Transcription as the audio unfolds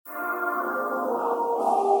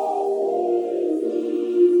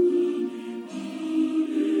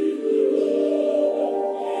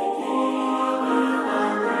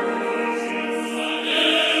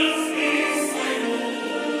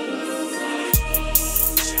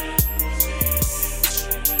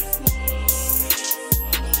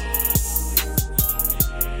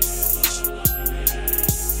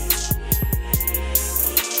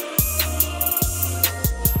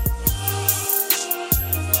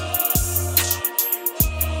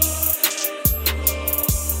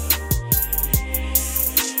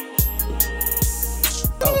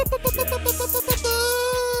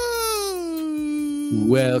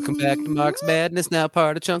Welcome back to Mark's Madness, now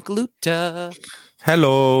part of Chunkaluta.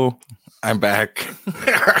 Hello, I'm back.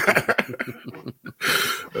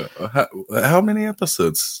 How many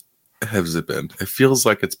episodes has it been? It feels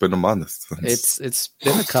like it's been a month. It's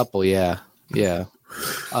been a couple, yeah.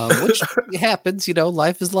 Which happens,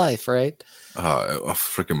 life is life, right? A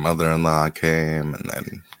freaking mother-in-law came, and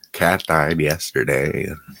then cat died yesterday.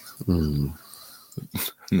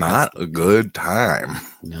 Not a good time.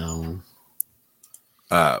 No.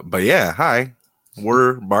 But yeah, hi.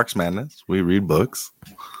 We're Mark's Madness. We read books.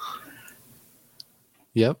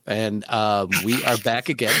 Yep, and we are back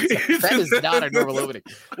again. That is not a normal opening.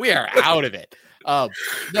 We are out of it. No,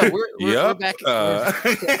 we're back.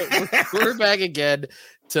 We're back again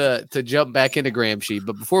to jump back into Gramsci.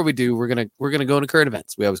 But before we do, we're gonna go into current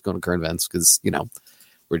events. We always go into current events because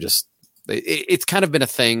we're just. It's kind of been a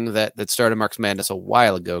thing that started Mark's Madness a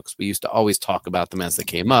while ago because we used to always talk about them as they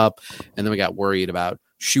came up, and then we got worried about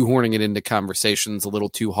shoehorning it into conversations a little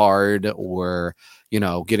too hard, or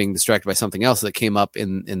getting distracted by something else that came up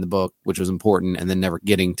in the book, which was important, and then never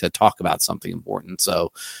getting to talk about something important.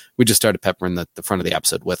 So we just started peppering the front of the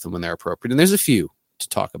episode with them when they're appropriate, and there's a few to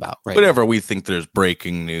talk about. Right, whenever we think there's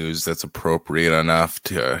breaking news that's appropriate enough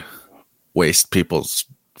to waste people's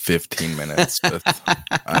 15 minutes with.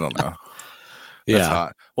 I don't know. That's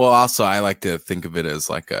hot. Well, also, I like to think of it as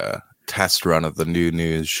like a test run of the new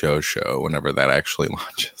news show whenever that actually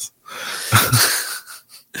launches.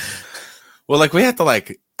 Well, we have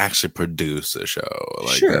to actually produce a show.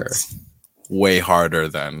 Sure. That's way harder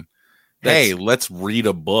than hey, let's read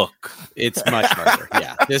a book. It's much harder.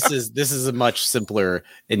 Yeah. This is a much simpler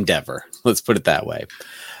endeavor. Let's put it that way.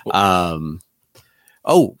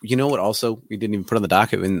 Oh, you know what? Also, we didn't even put on the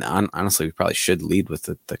docket, and honestly, we probably should lead with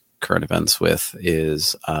the current events. With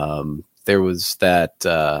is there was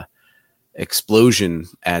that explosion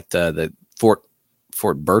at the Fort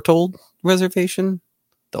Berthold reservation,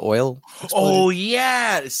 the oil explosion. Oh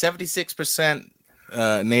yeah, 76%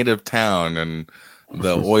 native town, and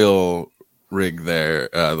the oil rig there,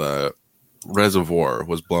 the reservoir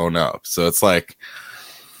was blown up. So it's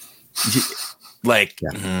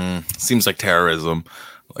seems like terrorism,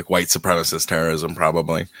 like white supremacist terrorism,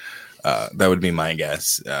 probably. That would be my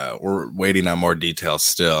guess. We're waiting on more details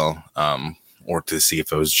still, or to see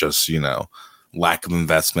if it was just, lack of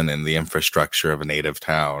investment in the infrastructure of a native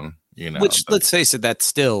town, Which, let's face it, that's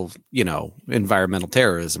still, environmental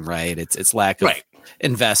terrorism, right? It's lack of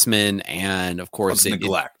investment, and of course, it's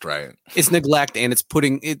neglect, right? It's neglect, and it's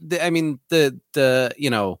putting it. I mean, the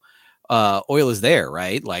oil is there,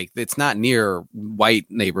 right? Like, it's not near white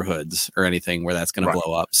neighborhoods or anything where that's going to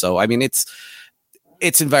blow up. So, I mean, it's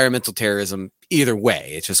environmental terrorism either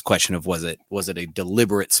way. It's just a question of was it a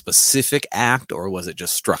deliberate, specific act, or was it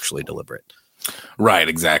just structurally deliberate? Right,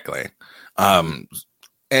 exactly. And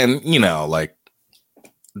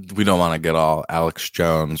we don't want to get all Alex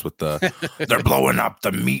Jones with they're blowing up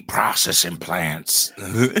the meat processing plants.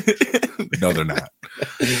 No, they're not.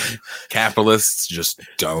 Capitalists just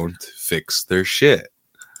don't fix their shit.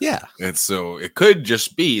 Yeah. And so it could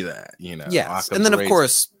just be that, Yes. And then, of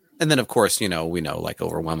course, we know,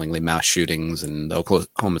 overwhelmingly mass shootings and the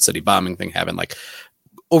Oklahoma City bombing thing happened,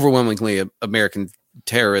 overwhelmingly American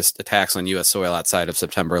terrorist attacks on U.S. soil outside of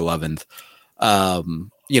September 11th.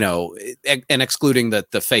 And excluding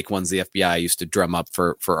the fake ones the FBI used to drum up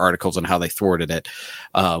for articles on how they thwarted it,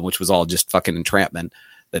 which was all just fucking entrapment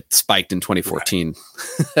that spiked in 2014.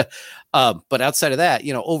 Right. But outside of that,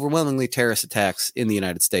 overwhelmingly terrorist attacks in the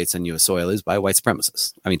United States on U.S. soil is by white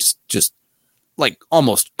supremacists. I mean, just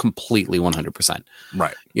almost completely 100%.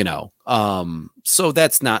 Right. So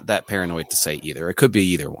that's not that paranoid to say either. It could be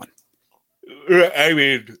either one. I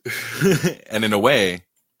mean, and in a way,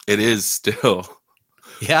 it is still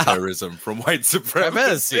terrorism from white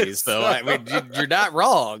supremacists. So I mean, you're not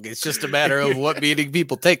wrong. It's just a matter of what meaning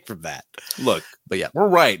people take from that. Look, but yeah, we're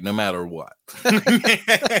right no matter what. That's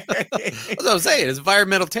what I'm saying. It's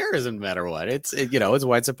environmental terrorism no matter what. It's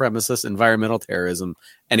white supremacist environmental terrorism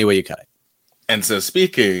any way you cut it. And so,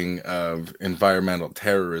 speaking of environmental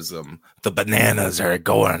terrorism, the bananas are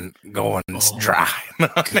going dry.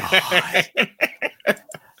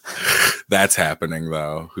 That's happening,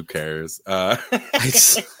 though. Who cares? Now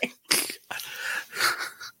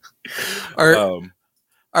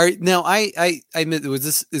I admit,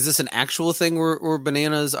 is this an actual thing where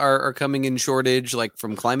bananas are coming in shortage,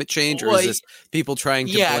 from climate change, or is this people trying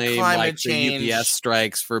to blame climate change, the UPS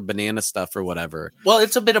strikes for banana stuff or whatever? Well,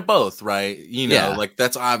 it's a bit of both, right?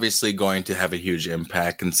 That's obviously going to have a huge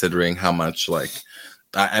impact, considering how much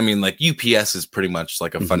I mean, like UPS is pretty much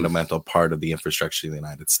like a fundamental part of the infrastructure of the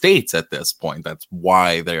United States at this point. That's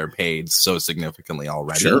why they're paid so significantly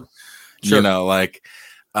already. Sure. You know, like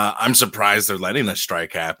I'm surprised they're letting a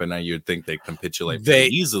strike happen. You'd think they capitulate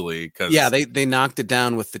pretty easily. Cause they knocked it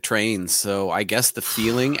down with the trains. So I guess the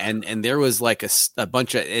feeling and there was like a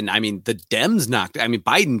bunch of, and I mean, the Dems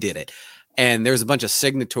Biden did it. And there's a bunch of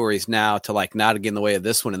signatories now to like not get in the way of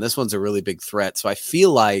this one. And this one's a really big threat. So I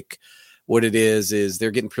feel like what it is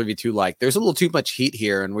they're getting privy to like there's a little too much heat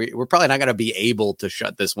here, and we're probably not going to be able to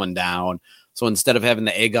shut this one down. So instead of having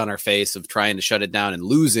the egg on our face of trying to shut it down and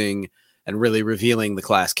losing and really revealing the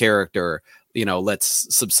class character,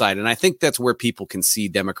 let's subside. And I think that's where people can see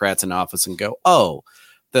Democrats in office and go, oh,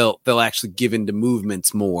 they'll actually give into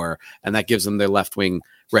movements more, and that gives them their left wing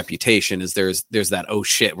reputation. Is there's that, oh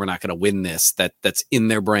shit, we're not going to win this. That's in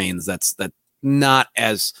their brains. That's not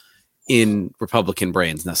as in Republican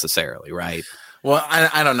brains necessarily, right? Well,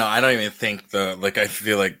 I don't know. I don't even think I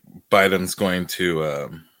feel like Biden's going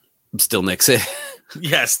to still nix it.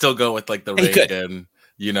 Yeah, still go with like the Reagan,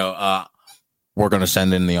 we're going to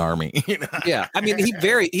send in the army. Yeah. I mean, he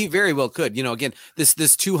very well could, again,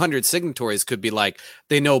 this 200 signatories could be like,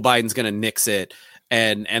 they know Biden's going to nix it.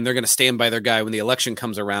 And they're going to stand by their guy when the election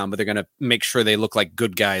comes around, but they're going to make sure they look like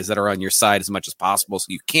good guys that are on your side as much as possible. So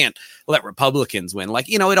you can't let Republicans win. Like,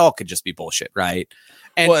 it all could just be bullshit, right?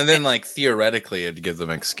 And then like theoretically, it'd give them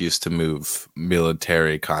an excuse to move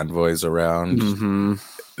military convoys around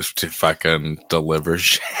to fucking deliver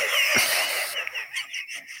shit.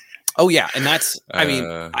 Oh yeah, and that's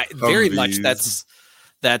very much that's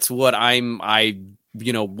what I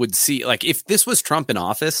would see. Like if this was Trump in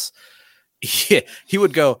office. Yeah, he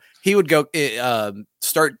would go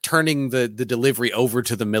start turning the delivery over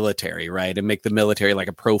to the military, right? And make the military like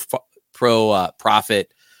a pro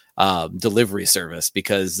profit delivery service,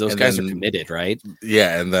 because those guys are committed, right?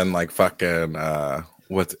 Yeah, and then like fucking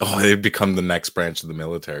they'd become the next branch of the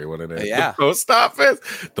military, wouldn't it? Yeah. The post office,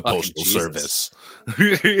 the postal service.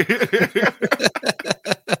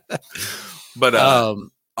 But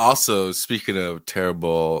also, speaking of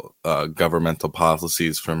terrible governmental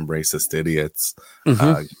policies from racist idiots,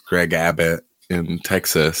 Greg Abbott in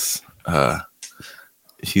Texas,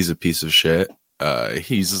 he's a piece of shit.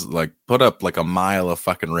 He's like put up like a mile of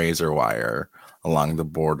fucking razor wire along the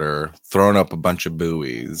border, thrown up a bunch of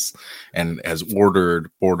buoys, and has ordered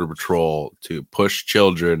Border Patrol to push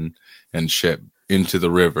children and shit into the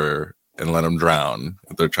river and let them drown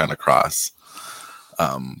if they're trying to cross.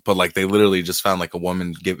 But like they literally just found like a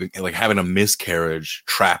woman having a miscarriage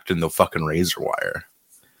trapped in the fucking razor wire.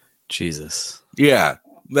 Jesus. Yeah,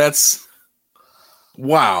 that's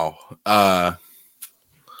wow. That's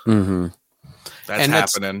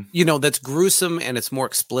happening. That's gruesome, and it's more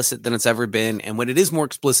explicit than it's ever been. And when it is more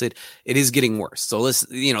explicit, it is getting worse. So this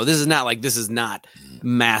is not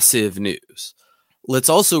massive news. Let's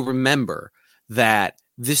also remember that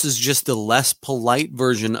this is just a less polite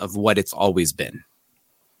version of what it's always been.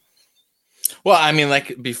 Well, I mean,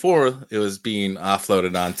 like before, it was being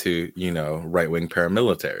offloaded onto right-wing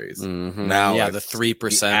paramilitaries. Now, the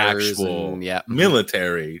 3%ers, actual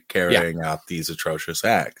military carrying out these atrocious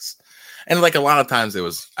acts, and like a lot of times it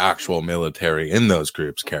was actual military in those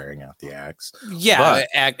groups carrying out the acts. Yeah,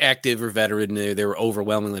 active or veteran, they were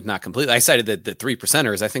overwhelmingly, if not completely. I cited that the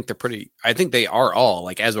 3%ers. I think they are all,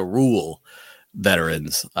 like as a rule,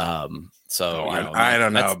 veterans. So I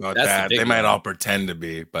don't know about that. They might all pretend to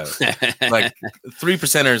be, but like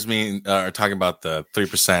 3%ers are talking about the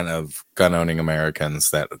 3% of gun owning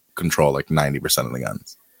Americans that control like 90% of the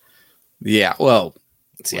guns. Yeah, well,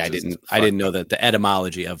 see, I didn't know that the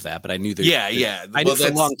etymology of that, but I knew I knew for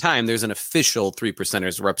a long time there's an official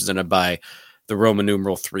 3%ers represented by the Roman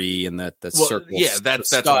numeral 3 and the circle. Yeah,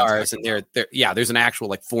 that's stars, and there's an actual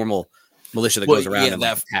like formal militia that goes around and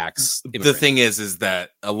attacks. The thing is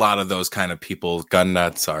that a lot of those kind of people, gun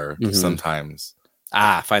nuts, are sometimes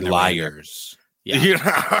find liars.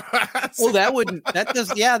 Yeah. Well,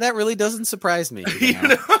 that really doesn't surprise me.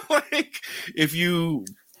 Like if you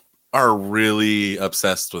are really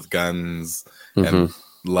obsessed with guns and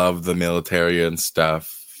love the military and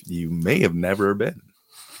stuff, you may have never been.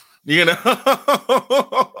 Like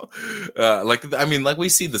we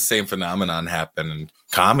see the same phenomenon happen in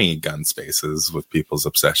commie gun spaces with people's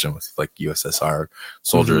obsession with like USSR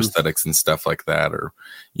soldier aesthetics and stuff like that. Or,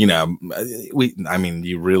 you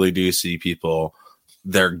really do see people,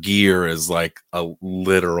 their gear is like a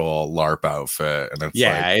literal LARP outfit. And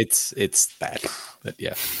it's bad, but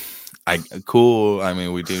yeah. Cool. I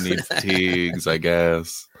mean, we do need fatigues, I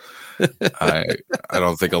guess. I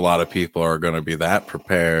don't think a lot of people are going to be that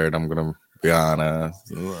prepared. I'm going to be honest.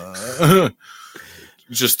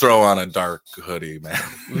 Just throw on a dark hoodie, man.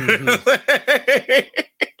 Mm-hmm.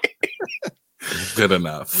 Good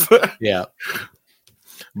enough. Yeah.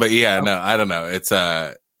 But yeah, no, I don't know. It's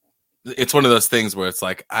one of those things where it's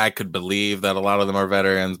like I could believe that a lot of them are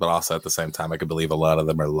veterans, but also at the same time I could believe a lot of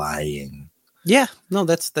them are lying. Yeah, no,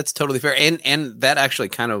 that's totally fair. And that actually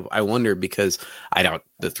kind of, I wonder, because the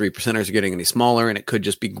 3%ers are getting any smaller, and it could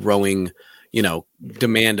just be growing,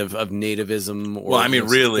 demand of nativism. Or, well, I mean,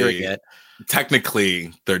 really,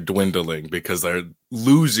 technically they're dwindling because they're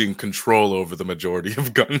losing control over the majority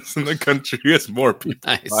of guns in the country as more people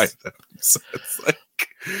buy them. So it's like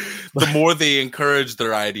the more they encourage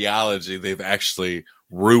their ideology, they've actually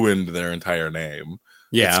ruined their entire name.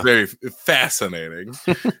 Yeah, it's very fascinating.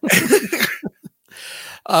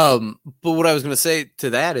 But what I was going to say to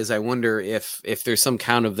that is, I wonder if there's some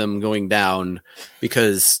count of them going down,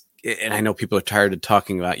 because, and I know people are tired of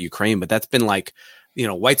talking about Ukraine, but that's been like,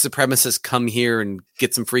 white supremacists come here and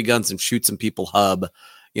get some free guns and shoot some people hub,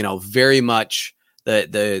 very much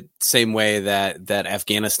the same way that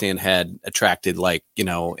Afghanistan had attracted, like,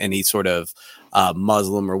 any sort of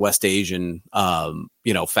Muslim or West Asian,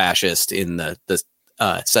 fascist in the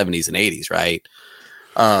 70s and 80s, right?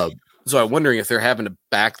 So I'm wondering if they're having to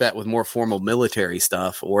back that with more formal military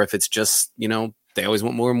stuff, or if it's just, they always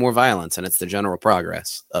want more and more violence, and it's the general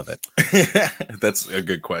progress of it. That's a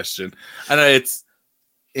good question. I know it's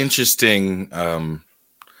interesting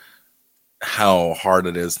how hard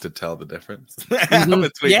it is to tell the difference between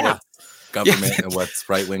what's government and what's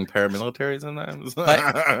right-wing paramilitary sometimes.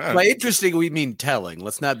 By interesting, we mean telling.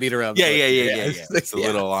 Let's not beat around. Yeah. It's a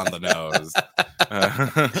little on the nose.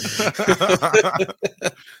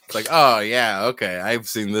 It's like, oh yeah, okay, I've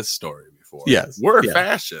seen this story before. Yes, we're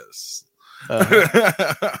fascists.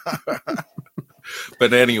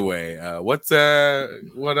 But anyway, what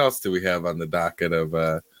else do we have on the docket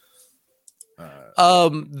of?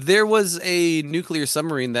 There was a nuclear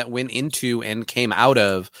submarine that went into and came out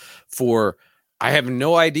of, for I have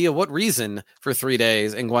no idea what reason, for 3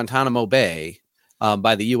 days in Guantanamo Bay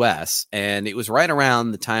by the U.S. And it was right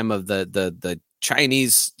around the time of the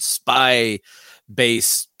Chinese spy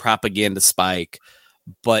base propaganda spike,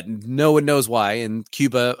 but no one knows why. And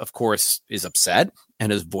Cuba, of course, is upset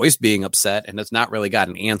and has voiced being upset and has not really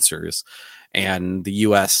gotten answers. And the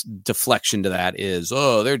U.S. deflection to that is,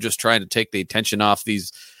 they're just trying to take the attention off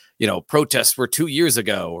these, protests were 2 years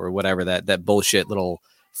ago, or whatever, that bullshit little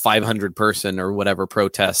 500 person or whatever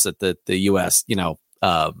protests at the U.S.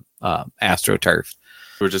 AstroTurf.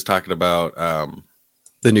 We were just talking about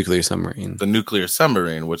the nuclear submarine. The nuclear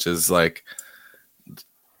submarine, which is like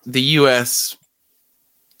the U.S.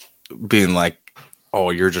 being like,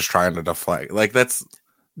 "Oh, you're just trying to deflect." Like that's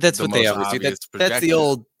what they always do.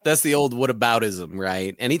 That's the old whataboutism,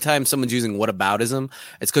 right? Anytime someone's using whataboutism,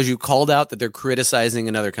 it's because you called out that they're criticizing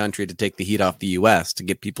another country to take the heat off the U.S. to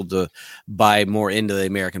get people to buy more into the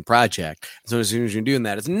American project. So as soon as you're doing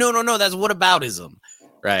that, it's no, that's whataboutism,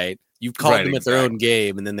 right? You called them at their own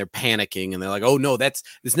game, and then they're panicking, and they're like, "Oh no, it's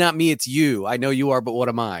not me, it's you. I know you are, but what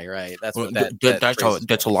am I?" Right? That's what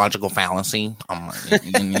that's a logical fallacy.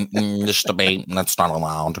 In this debate, that's not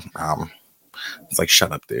allowed. It's like,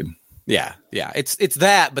 shut up, dude. Yeah. It's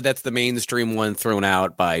that, but that's the mainstream one thrown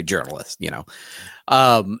out by journalists,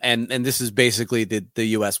 And this is basically the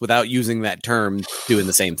U.S. without using that term doing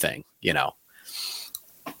the same thing,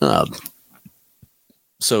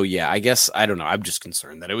 So yeah, I guess I don't know. I'm just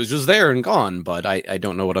concerned that it was just there and gone, but I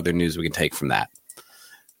don't know what other news we can take from that.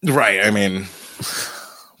 Right. I mean,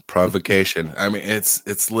 provocation. I mean,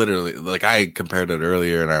 it's literally like I compared it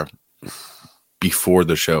earlier in our before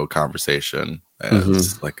the show conversation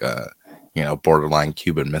as like a borderline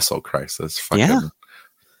Cuban Missile Crisis.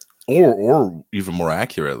 Or even more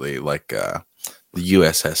accurately, like the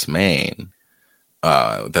USS Maine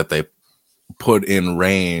that they put in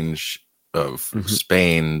range of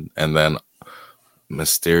Spain, and then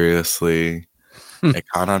mysteriously it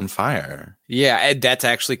caught on fire. Yeah, and that's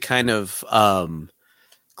actually kind of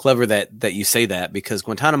clever that you say that, because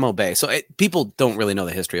Guantanamo Bay. So people don't really know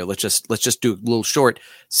the history. Let's just do a little short,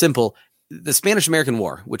 simple. The Spanish-American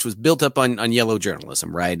War, which was built up on yellow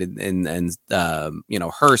journalism, right, and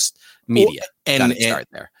Hearst media got its start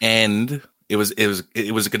there, and it was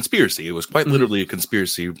a conspiracy. It was quite literally a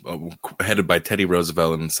conspiracy headed by Teddy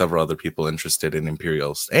Roosevelt and several other people interested in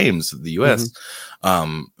imperialist aims of the U.S.,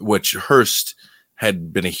 which Hearst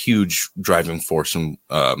had been a huge driving force in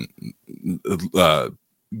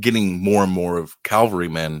getting more and more of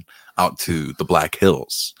cavalrymen out to the Black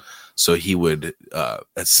Hills. So he would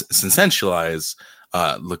sensationalize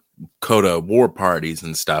Lakota war parties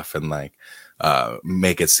and stuff, and like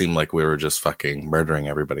make it seem like we were just fucking murdering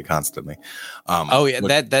everybody constantly.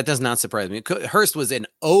 That does not surprise me. Hearst was an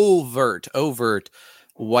overt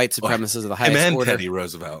white supremacist of the highest order. Teddy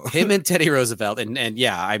Roosevelt. Him and Teddy Roosevelt, and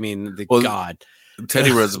yeah, I mean, God.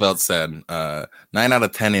 Teddy Roosevelt said 9 out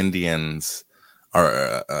of 10 Indians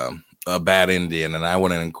are a bad Indian, and I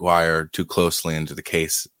wouldn't inquire too closely into the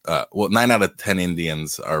case. 9 out of 10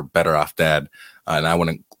 Indians are better off dead, and I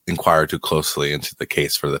wouldn't inquire too closely into the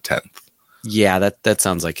case for the 10th. Yeah, that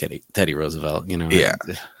sounds like Teddy Roosevelt, you know. Yeah.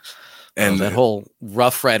 And that whole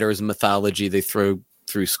Rough Riders mythology they throw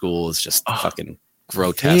through school is just fucking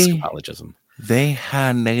grotesque apologism. They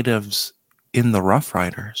had natives in the Rough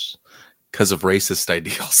Riders because of racist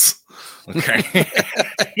ideals. Okay.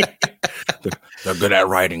 They're good at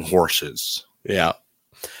riding horses. Yeah.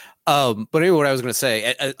 But anyway, what I was going to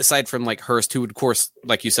say, aside from like Hearst, who would, of course,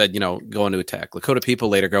 like you said, go on to attack, Lakota people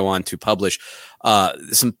later go on to publish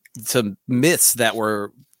some myths that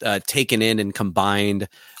were taken in and combined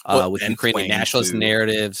with Ukrainian nationalist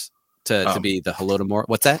narratives to be the Holodomor.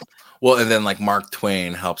 What's that? Well, and then like Mark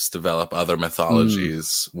Twain helps develop other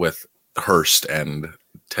mythologies with Hearst and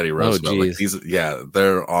Teddy Roosevelt. Like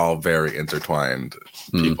they're all very intertwined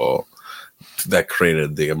people that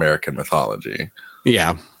created the American mythology.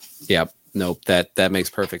 Yeah. Yep. Nope. That makes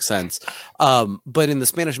perfect sense. But in the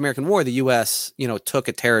Spanish-American War, the U.S., took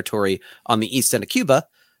a territory on the east end of Cuba,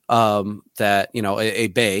 that, a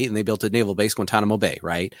bay, and they built a naval base, Guantanamo Bay,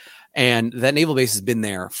 right? And that naval base has been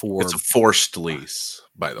there for... It's a forced lease,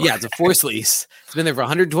 by the way. Yeah, it's a forced lease. It's been there for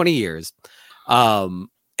 120 years.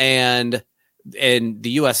 And the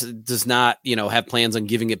U.S. does not, have plans on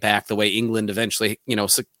giving it back the way England eventually,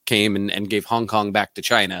 came and gave Hong Kong back to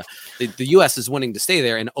China. The U.S. is wanting to stay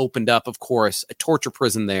there and opened up, of course, a torture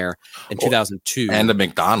prison there in 2002. And a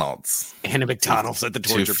McDonald's. At the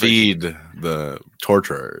torture to feed the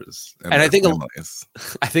torturers. And I think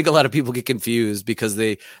a lot of people get confused because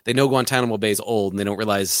they know Guantanamo Bay is old and they don't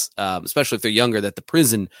realize, especially if they're younger, that the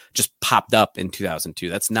prison just popped up in 2002.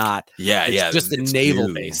 That's not. It's just a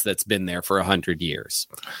naval base that's been there for 100 years.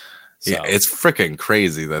 So, yeah, it's freaking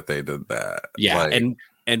crazy that they did that. Yeah,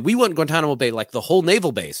 and we want Guantanamo Bay, like the whole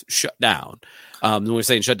naval base, shut down. When we're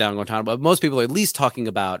saying shut down Guantanamo, but most people are at least talking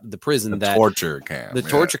about the prison, torture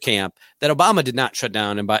camp that Obama did not shut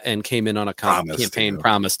down and came in on a campaign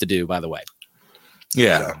promise to do. By the way,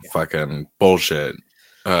 fucking bullshit.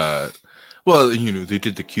 Well, they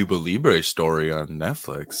did the Cuba Libre story on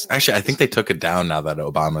Netflix. Actually, I think they took it down now that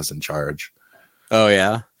Obama's in charge. Oh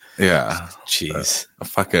yeah. Yeah, jeez, a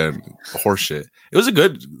fucking horseshit. It was a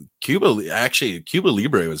good Cuba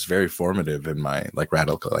Libre was very formative in my like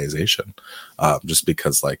radicalization, just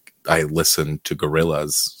because like I listened to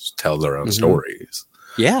guerrillas tell their own stories.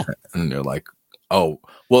 Yeah, and they're like, oh,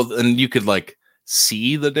 well, and you could like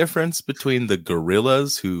see the difference between the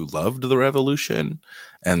guerrillas who loved the revolution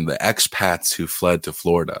and the expats who fled to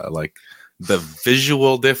Florida. Like the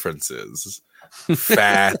visual differences,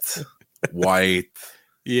 fat, white.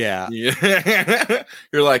 Yeah.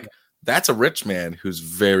 You're like, that's a rich man who's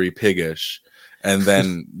very piggish. And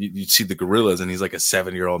then you see the gorillas and he's like a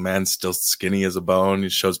 7-year-old man, still skinny as a bone. He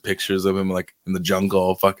shows pictures of him like in the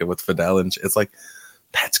jungle fucking with Fidel. And it's like,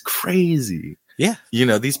 that's crazy. Yeah.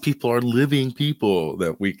 These people are living people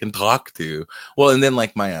that we can talk to. Well, and then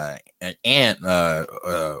like my aunt,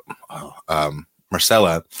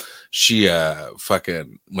 Marcella, she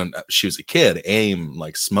fucking when she was a kid, AIM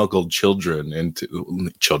like smuggled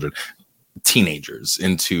teenagers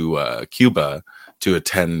into Cuba to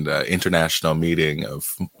attend international meeting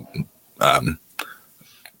of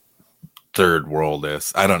third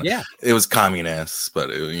worldists. I don't know. Yeah. It was communists, but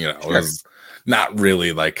it was not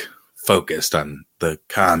really like focused on the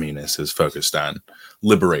communists. Is focused on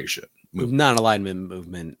liberation, non-alignment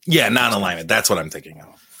movement. Yeah, non-alignment. That's what I'm thinking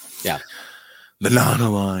of. Yeah. The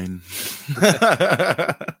non-aligned.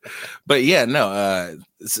 But yeah, no,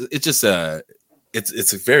 it's just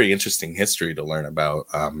it's a very interesting history to learn about.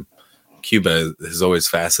 Cuba has always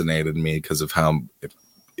fascinated me because of how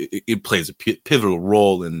it plays a pivotal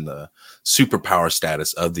role in the superpower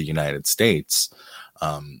status of the United States.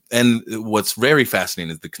 And what's very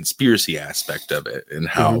fascinating is the conspiracy aspect of it and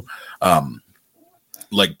how,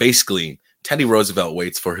 like basically Teddy Roosevelt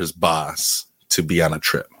waits for his boss to be on a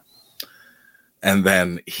trip. And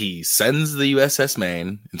then he sends the USS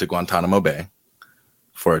Maine into Guantanamo Bay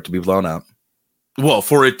for it to be blown up. Well,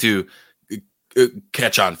 for it to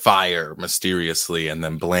catch on fire mysteriously and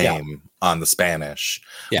then blame on the Spanish.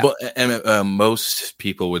 Yeah. But and most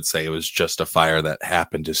people would say it was just a fire that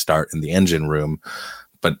happened to start in the engine room.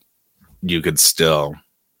 But you could still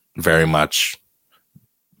very much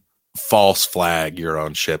false flag your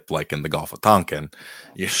own ship, like in the Gulf of Tonkin.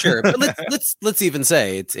 Yeah. Sure, but let's even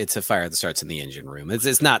say it's a fire that starts in the engine room.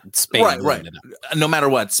 It's not Spain, right? No matter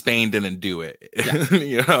what, Spain didn't do it.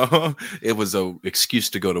 Yeah. It was a excuse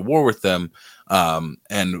to go to war with them.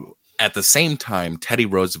 And at the same time, Teddy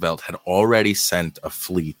Roosevelt had already sent a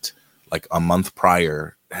fleet, like a month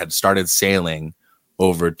prior, had started sailing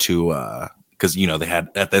over to because they had,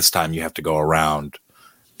 at this time you have to go around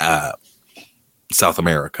South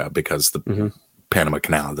America because the Panama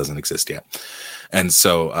Canal doesn't exist yet. And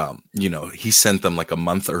so, he sent them like a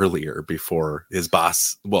month earlier before his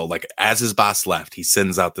boss. Well, like as his boss left, he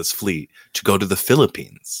sends out this fleet to go to the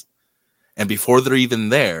Philippines. And before they're even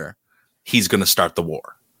there, he's going to start the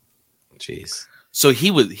war. Jeez. So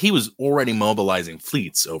he was already mobilizing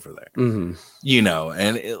fleets over there, and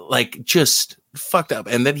it, just fucked up.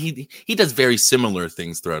 And then he does very similar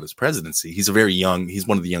things throughout his presidency. He's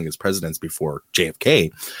one of the youngest presidents before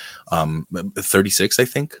JFK. 36, I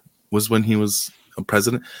think, was when he was a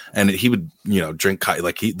president. And he would, drink coffee.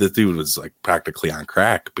 Like the dude was like practically on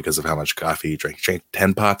crack because of how much coffee he drank. He drank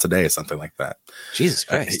 10 pots a day or something like that. Jesus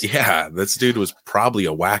Christ. Yeah, this dude was probably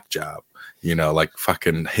a whack job. Like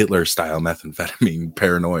fucking Hitler style methamphetamine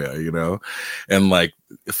paranoia, and like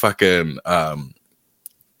fucking,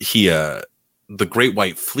 the Great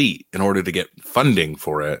White Fleet, in order to get funding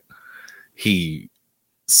for it, he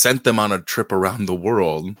sent them on a trip around the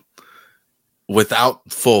world without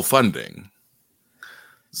full funding.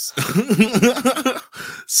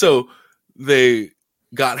 So they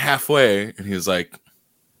got halfway and he was like,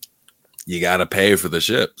 you got to pay for the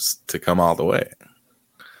ships to come all the way.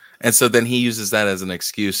 And so then he uses that as an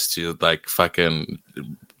excuse to like fucking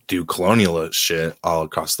do colonialist shit all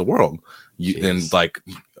across the world, and like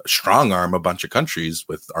strong arm a bunch of countries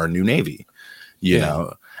with our new navy, you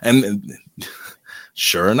know. And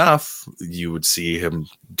sure enough, you would see him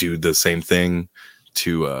do the same thing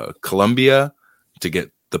to Colombia to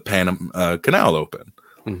get the Panama Canal open.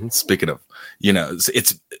 Mm-hmm. Speaking of,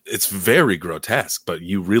 it's very grotesque, but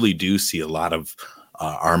you really do see a lot of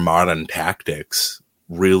our modern tactics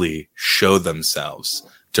really show themselves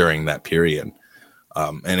during that period.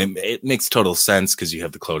 And it makes total sense because you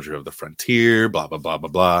have the closure of the frontier, blah, blah, blah, blah,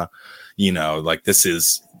 blah. Like this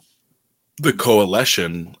is the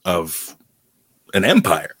coalition of an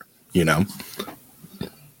empire,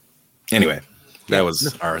 Anyway, that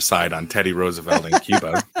was our aside on Teddy Roosevelt in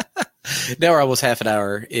Cuba. Now we're almost half an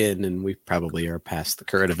hour in, and we probably are past the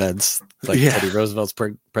current events, like Teddy Roosevelt's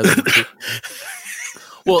presidency.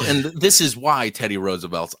 Well, and this is why Teddy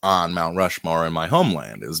Roosevelt's on Mount Rushmore in my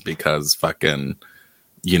homeland, is because fucking,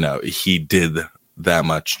 he did that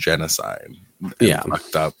much genocide.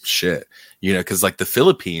 Fucked up shit. Because like the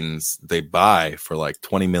Philippines, they buy for like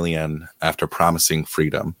 20 million after promising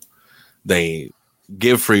freedom. They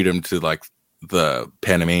give freedom to like the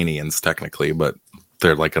Panamanians technically, but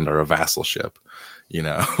they're like under a vassalship.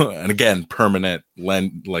 And again, permanent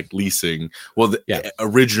leasing. Well,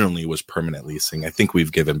 originally was permanent leasing. I think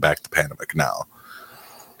we've given back the Panama Canal.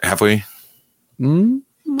 Have we?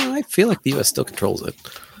 I feel like the U.S. still controls it.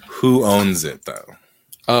 Who owns it, though?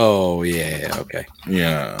 Oh, yeah. Okay.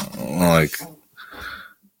 Yeah.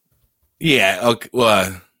 Okay.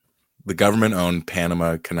 Well, the government-owned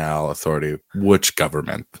Panama Canal Authority. Which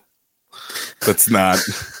government? That's not...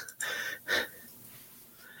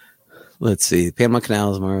 Let's see. Panama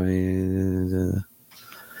Canal is more.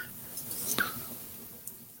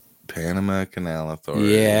 Panama Canal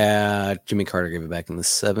Authority. Yeah, Jimmy Carter gave it back in the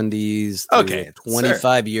 70s. Okay, a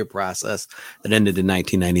 25-year process that ended in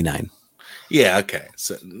 1999. Yeah. Okay.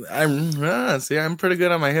 So I'm pretty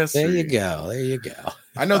good on my history. There you go.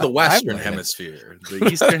 I know the Western Hemisphere, the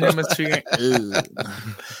Eastern Hemisphere.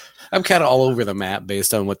 I'm kind of all over the map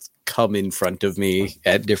based on what's come in front of me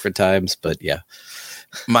at different times, but yeah.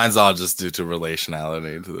 Mine's all just due to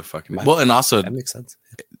relationality to the fucking... Well, and also... That makes sense.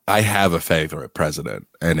 I have a favorite president,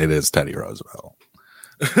 and it is Teddy Roosevelt.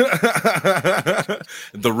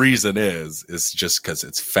 The reason is just because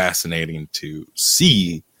it's fascinating to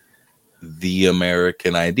see the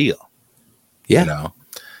American ideal. Yeah.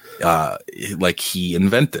 Like he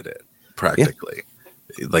invented it, practically.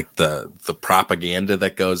 Yeah. Like the propaganda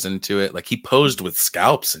that goes into it. Like he posed with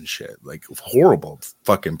scalps and shit. Like horrible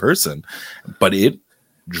fucking person. But it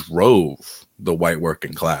drove the white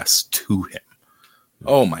working class to him.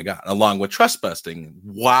 Oh my God. Along with trust busting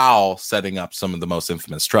while setting up some of the most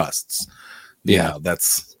infamous trusts.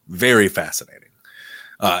 That's very fascinating.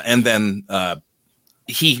 And then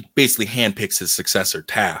he basically handpicks his successor,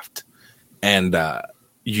 Taft. And,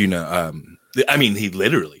 he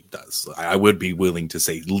literally does. I would be willing to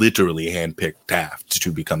say literally handpicked Taft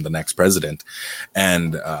to become the next president.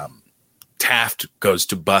 And Taft goes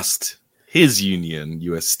to bust his union,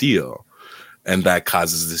 U.S. Steel, and that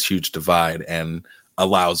causes this huge divide and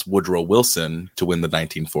allows Woodrow Wilson to win the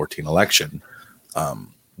 1914 election,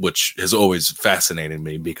 which has always fascinated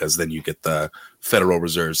me because then you get the Federal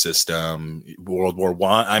Reserve System, World War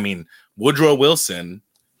I. I mean, Woodrow Wilson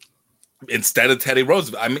instead of Teddy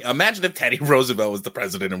Roosevelt. I mean, imagine if Teddy Roosevelt was the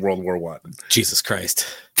president in World War I. Jesus Christ.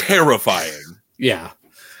 Terrifying. Yeah.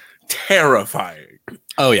 Terrifying.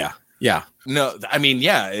 Oh, yeah. Yeah. No, I mean,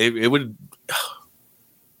 yeah, it would.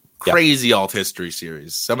 Crazy alt history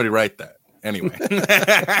series. Somebody write that. Anyway.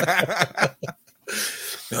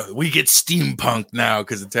 We get steampunk now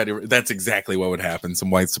because of Teddy. That's exactly what would happen. Some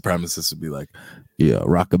white supremacists would be like, yeah,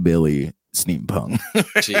 rockabilly steampunk.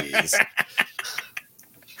 Jeez.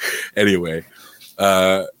 Anyway,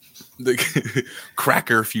 the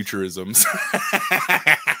cracker futurisms.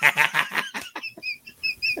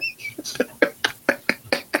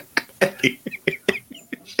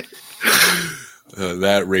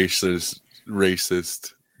 That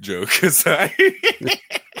racist joke aside.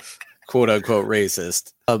 Quote unquote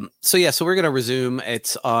racist. So we're gonna resume.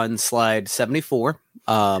 It's on slide 74.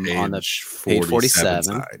 On the page 47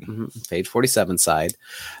 side. Mm-hmm, page 47 side.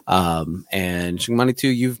 And Shingmani 2,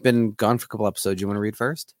 you've been gone for a couple episodes. You want to read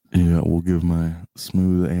first? Yeah, we'll give my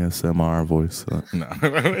smooth ASMR voice. No.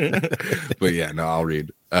 But yeah, no, I'll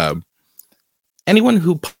read. Anyone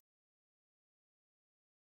who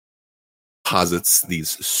posits these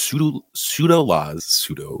pseudo laws.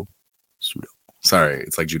 Sorry,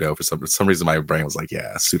 it's like judo. For some reason, my brain was like,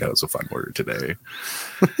 yeah, pseudo is a fun word today.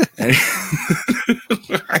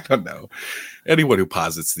 I don't know. Anyone who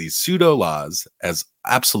posits these pseudo laws as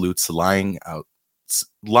absolutes lying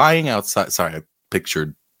outside. Sorry, I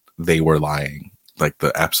pictured they were lying. Like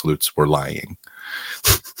the absolutes were lying.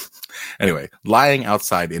 Anyway, lying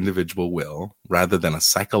outside individual will rather than a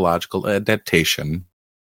psychological adaptation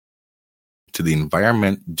to the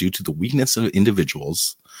environment due to the weakness of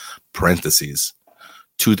individuals, parentheses,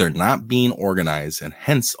 to their not being organized and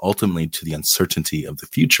hence ultimately to the uncertainty of the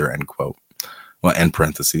future, end quote. Well, end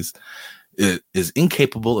parentheses, it is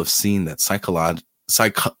incapable of seeing that psychology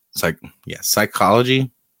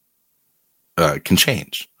can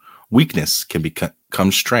change. Weakness can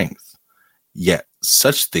become strength. Yet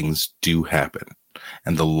such things do happen,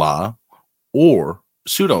 and the law or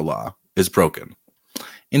pseudo law is broken.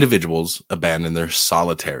 Individuals abandon their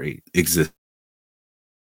solitary existence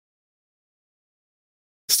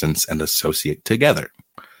and associate together.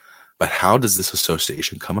 But how does this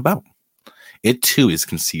association come about? It too is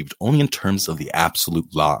conceived only in terms of the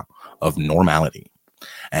absolute law of normality.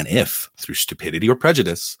 And if, through stupidity or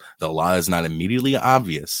prejudice, the law is not immediately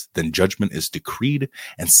obvious, then judgment is decreed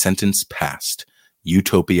and sentence passed.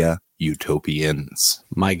 Utopia, utopians.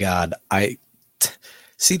 My God,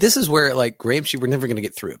 see, this is where, like, Gramsci, we're never going to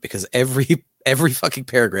get through it because every fucking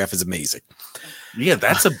paragraph is amazing. Yeah,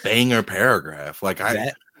 that's a banger paragraph. Like,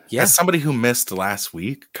 as somebody who missed last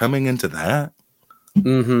week, coming into that.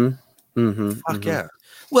 Fuck yeah.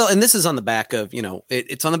 Well, and this is on the back of,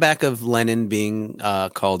 it's on the back of Lenin being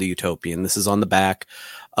called a utopian. This is on the back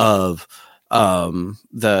of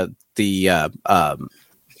the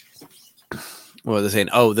what are they saying?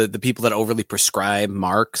 Oh, the people that overly prescribe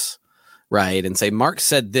Marx. Right. And say Marx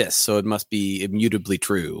said this, so it must be immutably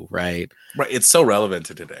true. Right. Right. It's so relevant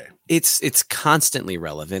to today. It's constantly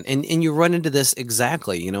relevant. And you run into this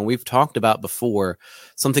exactly. We've talked about before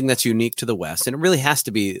something that's unique to the West, and it really has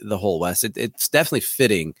to be the whole West. It's definitely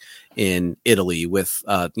fitting in Italy with,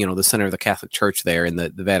 the center of the Catholic Church there in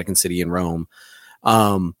the Vatican City in Rome.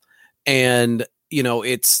 And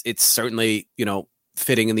it's certainly,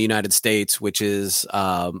 fitting in the United States, which is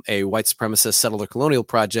a white supremacist settler colonial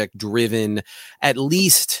project driven at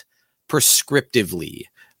least prescriptively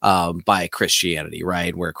by Christianity,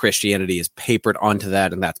 right? Where Christianity is papered onto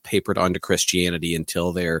that, and that's papered onto Christianity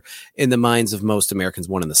until they're, in the minds of most Americans,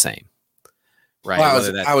 one and the same. Right.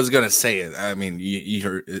 Well, I was going to say it. I mean,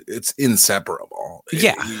 it's inseparable.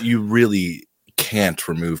 Yeah. You really can't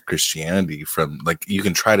remove Christianity from, like, you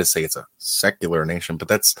can try to say it's a secular nation, but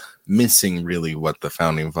that's missing really what the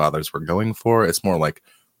founding fathers were going for. It's more like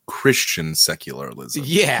Christian secularism.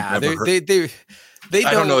 Yeah, they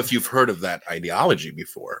I don't know if you've heard of that ideology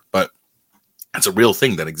before, but it's a real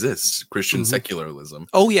thing that exists. Christian secularism.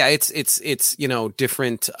 Oh yeah, it's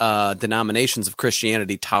different denominations of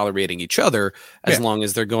Christianity tolerating each other as long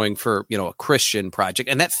as they're going for a Christian project,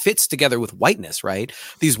 and that fits together with whiteness, right?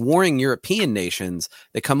 These warring European nations,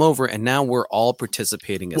 they come over, and now we're all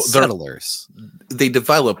participating as settlers. They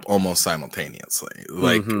develop almost simultaneously,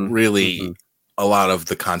 really. A lot of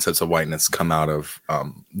the concepts of whiteness come out of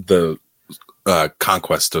the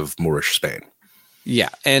conquest of Moorish Spain. Yeah,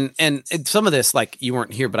 and some of this, like, you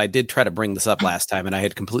weren't here, but I did try to bring this up last time, and I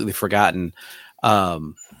had completely forgotten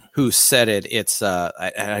who said it. It's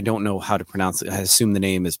I don't know how to pronounce it. I assume the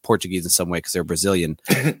name is Portuguese in some way because they're Brazilian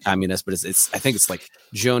communists, but it's I think it's like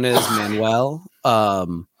Jonas Manuel.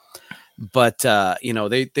 But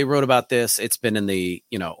they wrote about this. It's been in the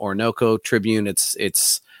Orinoco Tribune.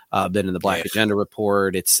 It's been in the Black Agenda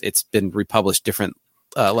Report. It's been republished different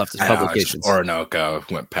leftist publications. Orinoco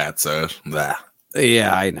went Patso.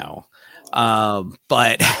 Yeah, I know.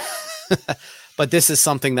 But but this is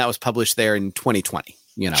something that was published there in 2020.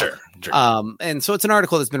 Sure. And so it's an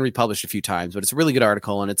article that's been republished a few times, but it's a really good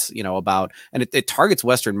article, and it's about, and it targets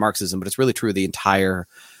Western Marxism, but it's really true of the entire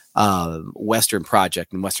Western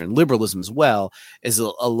project and Western liberalism as well, is a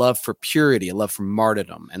love for purity, a love for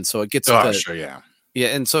martyrdom. And so it gets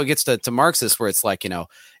and so it gets to Marxists, where it's like,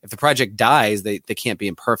 if the project dies, they can't be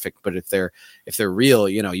imperfect, but if they're real,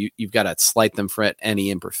 you've got to slight them for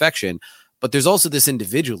any imperfection. But there's also this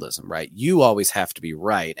individualism, right? You always have to be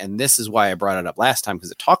right. And this is why I brought it up last time, because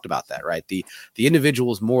it talked about that, right? The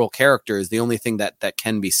individual's moral character is the only thing that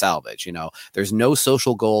can be salvaged. There's no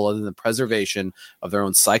social goal other than the preservation of their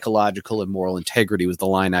own psychological and moral integrity, was the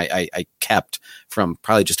line I kept from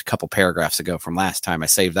probably just a couple paragraphs ago from last time. I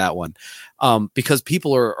saved that one because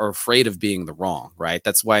people are afraid of being the wrong, right?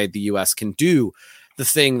 That's why the U.S. can do the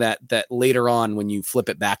thing that later on, when you flip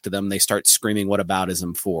it back to them, they start screaming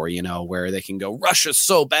whataboutism for, where they can go, Russia's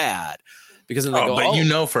so bad, because then they go,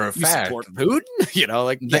 but for a fact, support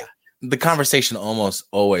Putin, the conversation almost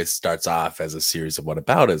always starts off as a series of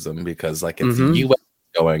whataboutism, because like if the U.S.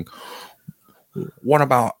 is going, what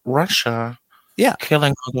about Russia? Yeah,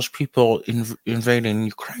 killing all those people invading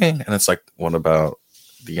Ukraine, and it's like, what about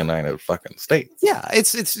the United fucking States? Yeah,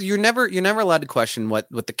 it's you're never allowed to question what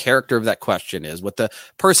the character of that question is, what the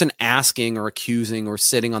person asking or accusing or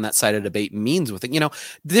sitting on that side of debate means with it.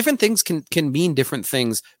 Different things can mean different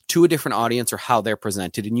things to a different audience, or how they're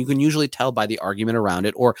presented, and you can usually tell by the argument around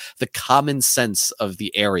it or the common sense of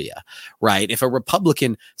the area, right? If a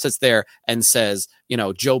Republican sits there and says,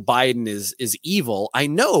 Joe Biden is evil, I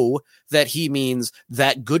know that he means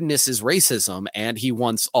that goodness is racism, and he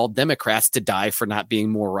wants all Democrats to die for not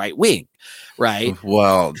being more right wing, right?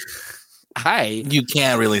 Well, you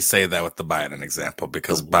can't really say that with the Biden example,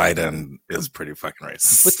 because Biden is pretty fucking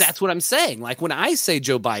racist. But that's what I'm saying. Like, when I say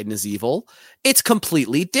Joe Biden is evil, it's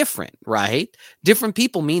completely different, right? Different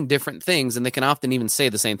people mean different things, and they can often even say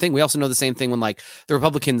the same thing. We also know the same thing when, like, the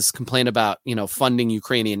Republicans complain about, funding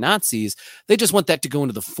Ukrainian Nazis. They just want that to go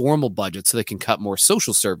into the formal budget so they can cut more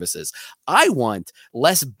social services. I want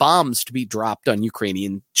less bombs to be dropped on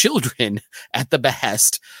Ukrainian children at the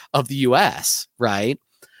behest of the U.S., right?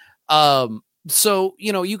 So,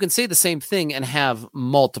 you can say the same thing and have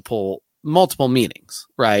multiple meanings,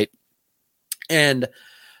 right? And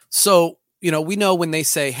so, we know when they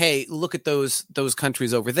say, hey, look at those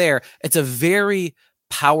countries over there, it's a very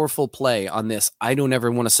powerful play on this. I don't ever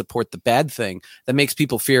want to support the bad thing that makes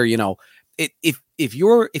people fear, if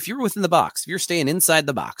you're within the box, if you're staying inside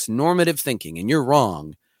the box, normative thinking, and you're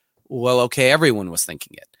wrong, well, okay, everyone was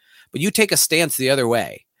thinking it. But you take a stance the other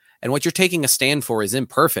way, and what you're taking a stand for is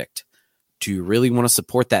imperfect. Do you really want to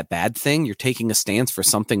support that bad thing? You're taking a stance for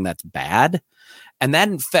something that's bad. And that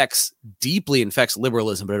deeply infects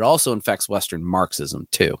liberalism, but it also infects Western Marxism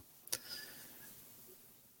too.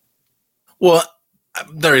 Well,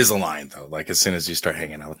 there is a line though. Like, as soon as you start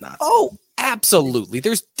hanging out with Nazis. Oh, absolutely.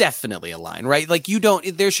 There's definitely a line, right? Like,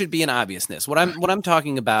 there should be an obviousness. What I'm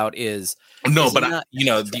talking about is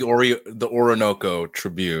the Orinoco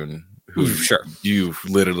Tribune, who you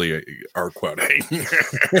literally are quoting,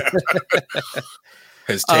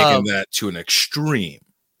 has taken that to an extreme.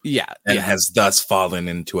 Yeah. And has thus fallen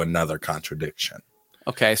into another contradiction.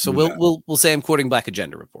 Okay, so we'll say I'm quoting Black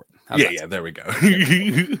Agenda Report. Yeah, there we go.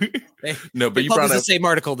 No, but you brought up the same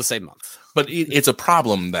article the same month. But it's a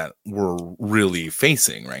problem that we're really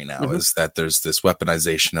facing right now, is that there's this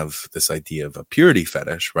weaponization of this idea of a purity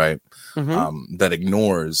fetish, right? That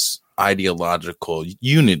ignores ideological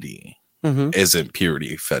unity. Isn't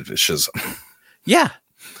purity fetishism. Yeah.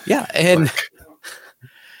 And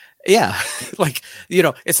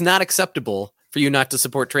it's not acceptable for you not to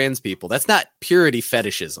support trans people. That's not purity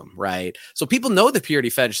fetishism, right? So people know that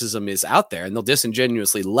purity fetishism is out there, and they'll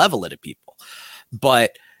disingenuously level it at people.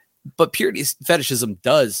 But purity fetishism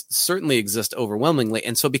does certainly exist overwhelmingly.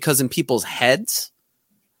 And so, because in people's heads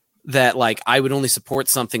that, like, I would only support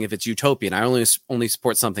something if it's utopian, I only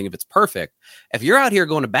support something if it's perfect. If you're out here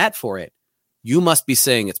going to bat for it, you must be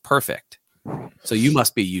saying it's perfect. So you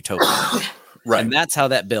must be utopian. Right. And that's how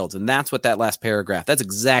that builds. And that's what that last paragraph, that's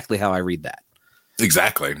exactly how I read that.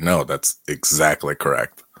 Exactly. No, that's exactly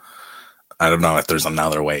correct. I don't know if there's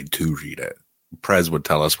another way to read it. Prez would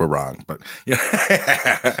tell us we're wrong, but yeah.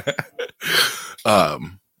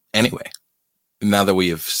 Anyway, now that we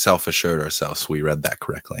have self-assured ourselves we read that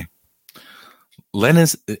correctly, Lenin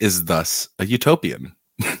is thus a utopian.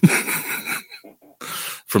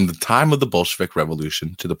 From the time of the Bolshevik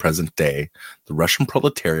Revolution to the present day, the Russian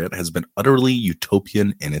proletariat has been utterly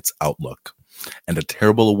utopian in its outlook, and a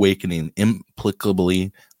terrible awakening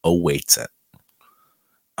implacably awaits it.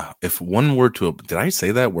 If one were to... Did I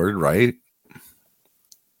say that word right?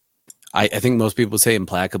 I think most people say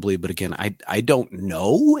implacably, but again, I don't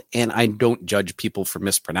know, and I don't judge people for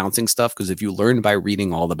mispronouncing stuff, because if you learn by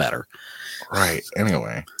reading, all the better. Right.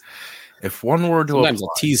 Anyway, if one were to... Sometimes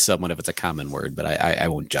I'll tease someone if it's a common word, but I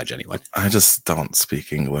won't judge anyone. I just don't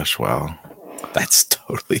speak English well. That's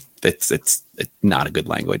totally... It's not a good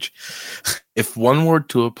language. If one were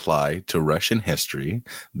to apply to Russian history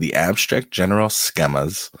the abstract general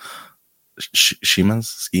schemas,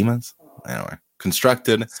 anyway,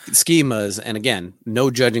 constructed schemas, and again,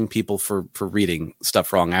 no judging people for reading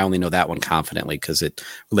stuff wrong. I only know that one confidently because it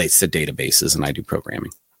relates to databases, and I do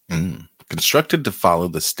programming. Constructed to follow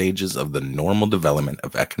the stages of the normal development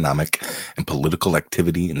of economic and political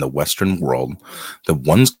activity in the Western world, the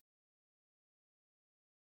ones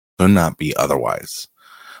could not be otherwise.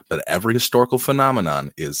 But every historical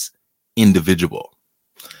phenomenon is individual.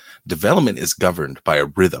 Development is governed by a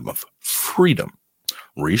rhythm of freedom.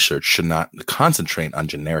 Research should not concentrate on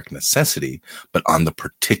generic necessity, but on the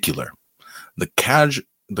particular.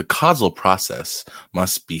 The causal process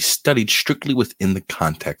must be studied strictly within the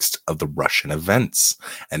context of the Russian events,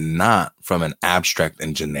 and not from an abstract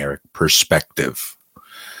and generic perspective.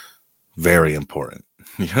 Very important.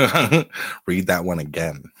 Read that one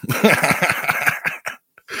again.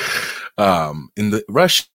 In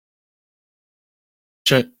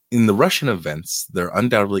the Russian events, there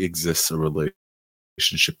undoubtedly exists a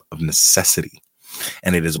relationship of necessity,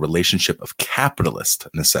 and it is a relationship of capitalist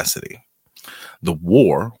necessity. The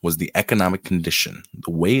war was the economic condition,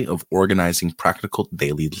 the way of organizing practical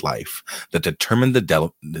daily life that determined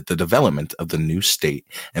the development of the new state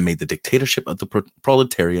and made the dictatorship of the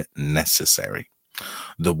proletariat necessary.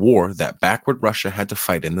 The war that backward Russia had to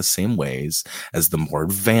fight in the same ways as the more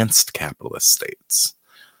advanced capitalist states.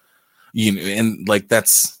 And like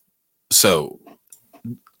that's so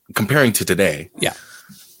comparing to today. Yeah.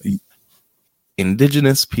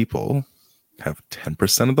 Indigenous people have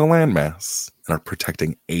 10% of the landmass and are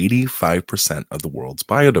protecting 85% of the world's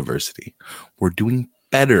biodiversity. We're doing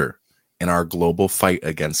better in our global fight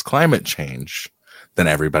against climate change than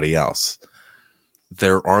everybody else.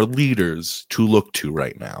 There are leaders to look to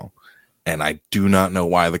right now, and I do not know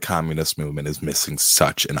why the communist movement is missing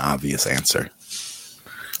such an obvious answer.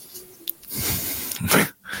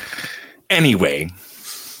 Anyway,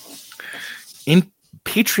 in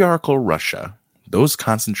patriarchal Russia, those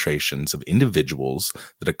concentrations of individuals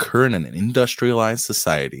that occur in an industrialized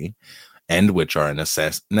society, and which are a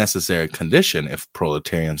necessary condition if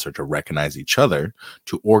proletarians are to recognize each other,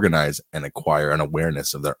 to organize and acquire an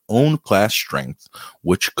awareness of their own class strength,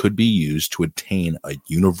 which could be used to attain a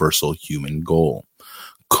universal human goal,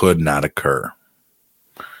 could not occur.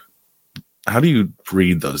 How do you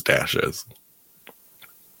read those dashes?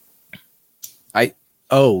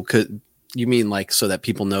 You mean like so that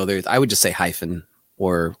people know there's? I would just say hyphen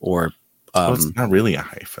or. It's not really a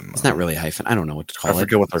hyphen. Though. It's not really a hyphen. I don't know what to call it. I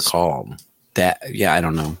forget what they're called. I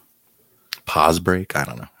don't know. Pause break? I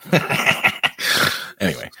don't know.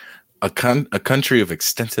 Anyway, a country of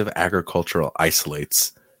extensive agricultural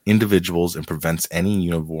isolates individuals and prevents any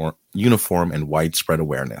uniform and widespread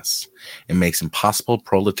awareness. It makes impossible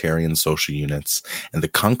proletarian social units and the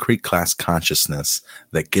concrete class consciousness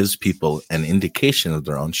that gives people an indication of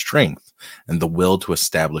their own strength and the will to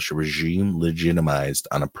establish a regime legitimized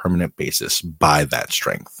on a permanent basis by that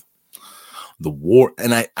strength. The war,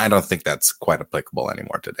 and I don't think that's quite applicable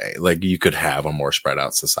anymore today. Like you could have a more spread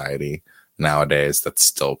out society nowadays that's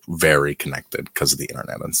still very connected because of the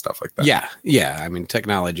internet and stuff like that. Yeah. I mean,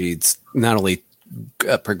 technology, it's not only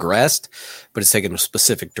progressed, but it's taken a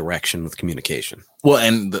specific direction with communication. Well,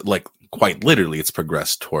 and like quite literally, it's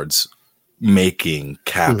progressed towards making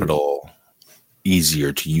capital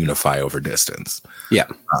easier to unify over distance. Yeah.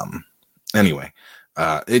 Anyway,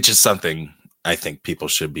 it's just something I think people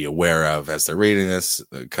should be aware of as they're reading this,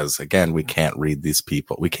 because again, we can't read these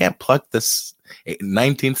people. We can't pluck this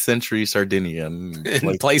 19th century Sardinian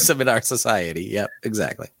and place them in our society. Yep,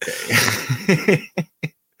 exactly.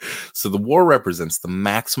 So the war represents the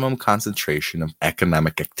maximum concentration of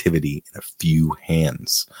economic activity in a few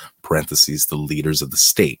hands, parentheses, the leaders of the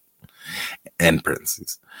state. end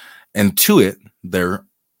parentheses. And to it, there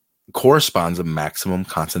corresponds a maximum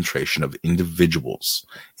concentration of individuals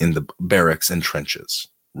in the barracks and trenches.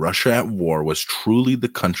 Russia at war was truly the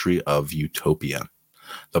country of utopia.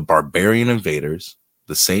 The barbarian invaders,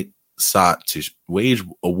 the state sought to wage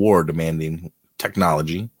a war demanding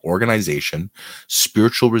technology, organization,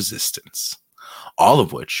 spiritual resistance, all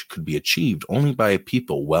of which could be achieved only by a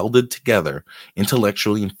people welded together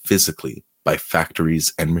intellectually and physically by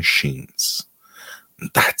factories and machines.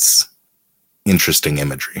 That's interesting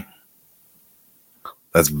imagery.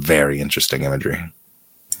 That's very interesting imagery.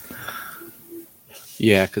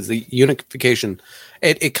 Yeah, because the unification,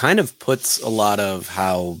 it kind of puts a lot of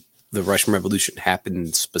how the Russian Revolution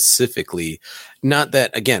happened specifically. Not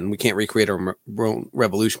that, again, we can't recreate our own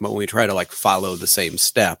revolution, but when we try to like follow the same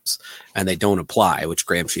steps and they don't apply, which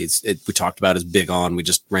Gramsci, we talked about is big on. We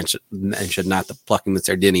just mentioned not the plucking the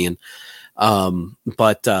Sardinian.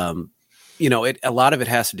 You know, a lot of it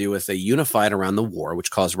has to do with they unified around the war, which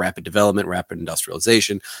caused rapid development, rapid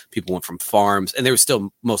industrialization. People went from farms, and there were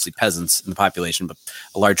still mostly peasants in the population, but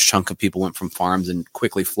a large chunk of people went from farms and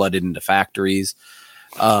quickly flooded into factories.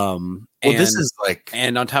 This is like,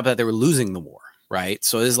 and on top of that, they were losing the war, right?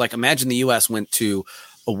 So it's like, imagine the U.S. went to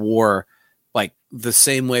a war like the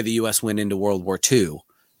same way the U.S. went into World War II,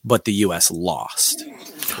 but the U.S. lost,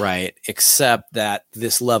 right? Except that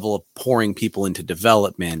this level of pouring people into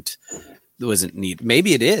development wasn't needed.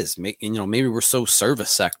 Maybe it is. Maybe we're so service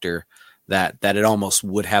sector that it almost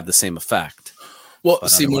would have the same effect. Well,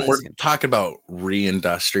 see, when we're talking about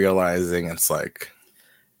reindustrializing, it's like,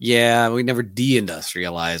 yeah, we never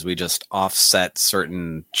deindustrialize. We just offset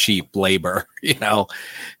certain cheap labor, you know.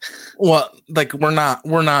 Well, like we're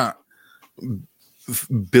not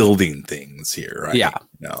building things here, right? Yeah.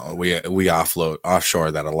 No, we offshore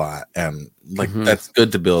that a lot, and like that's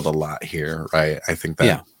good to build a lot here, right? I think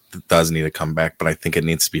that does need to come back, but I think it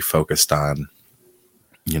needs to be focused on,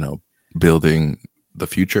 you know, building the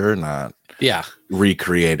future, not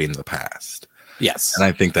recreating the past. Yes. And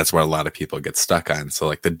I think that's where a lot of people get stuck on. So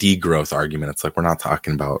like the degrowth argument, it's like, we're not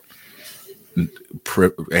talking about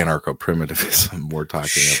anarcho-primitivism. We're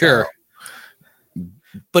talking about,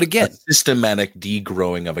 but again, systematic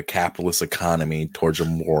degrowing of a capitalist economy towards a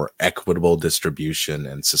more equitable distribution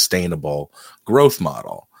and sustainable growth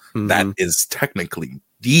model. That is technically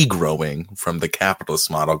degrowing from the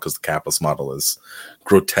capitalist model, because the capitalist model is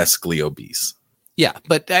grotesquely obese. Yeah,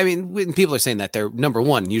 but I mean, when people are saying that, they're, number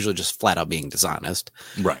one, usually just flat out being dishonest,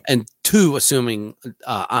 right? And two, assuming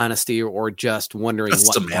honesty, or just wondering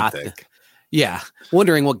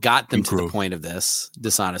wondering what got them to the point of this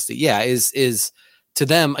dishonesty. Yeah, is to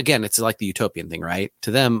them, again, it's like the utopian thing, right?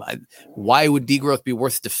 To them, why would degrowth be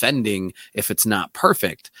worth defending if it's not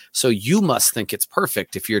perfect? So you must think it's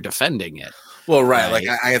perfect if you're defending it. Well, right. Like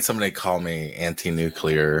I had somebody call me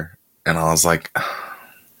anti-nuclear, and I was like,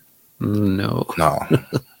 no, I'm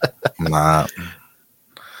not.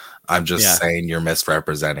 I'm just saying you're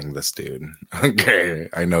misrepresenting this dude. Okay,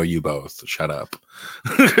 I know you both. Shut up.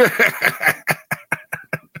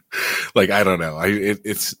 Like, I don't know.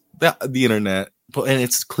 It's the internet, and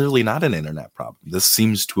it's clearly not an internet problem. This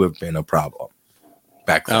seems to have been a problem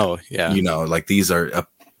back then. Oh, yeah. You know, like these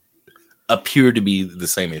appear to be the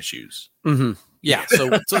same issues. Mm-hmm. Yeah. So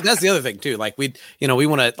that's the other thing too. Like we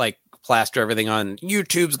want to like plaster everything on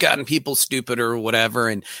YouTube's gotten people stupid or whatever,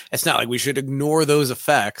 and it's not like we should ignore those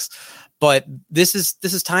effects. But this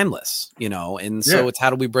is timeless, you know, and so it's, how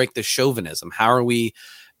do we break this chauvinism? How are we,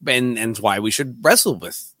 and why we should wrestle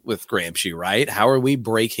with Gramsci, right? How are we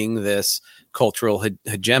breaking this cultural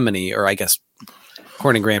hegemony? Or I guess,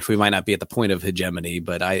 according to Gramsci, we might not be at the point of hegemony,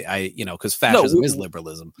 but I because fascism is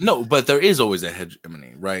liberalism. No, but there is always a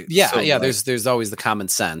hegemony, right? Yeah, so, yeah. Like, there's always the common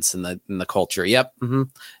sense in the culture. Yep, in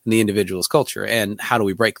the individual's culture, and how do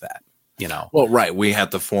we break that? You know, well, right. We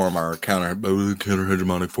have to form our counter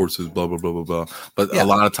hegemonic forces, blah blah blah blah blah. But a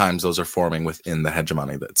lot of times, those are forming within the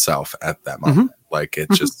hegemony itself at that moment. Like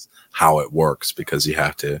it's just how it works, because you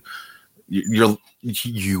have to.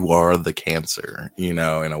 You are the cancer, you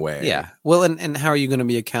know, in a way. Yeah. Well, and how are you going to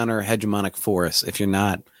be a counter hegemonic force if you're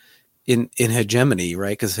not in hegemony,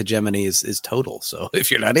 right? Because hegemony is total. So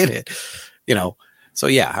if you're not in it, you know. So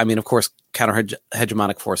yeah, I mean, of course, counter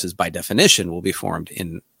hegemonic forces by definition will be formed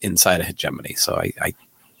inside a hegemony. So I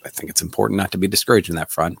think it's important not to be discouraged in that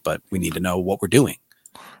front, but we need to know what we're doing.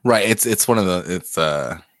 Right. It's one of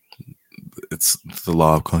the it's the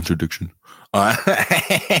law of contradiction.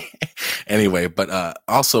 Anyway, but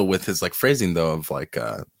also with his like phrasing though of like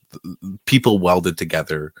people welded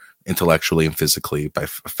together intellectually and physically by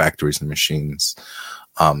factories and machines.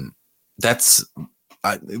 That's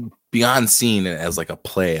beyond seeing it as like a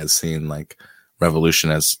play, as seeing like revolution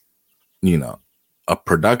as, you know, a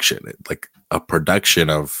production, like a production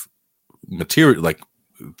of material, like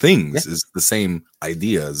things is the same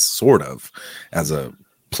ideas sort of as a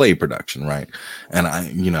play production, right? And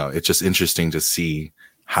it's just interesting to see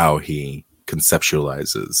how he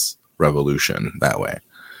conceptualizes revolution that way.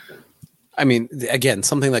 I mean, again,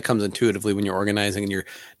 something that comes intuitively when you're organizing and you're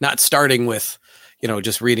not starting with,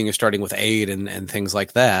 just reading, you're starting with aid and things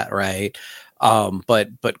like that, right?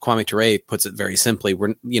 But Kwame Ture puts it very simply.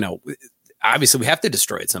 We're, obviously we have to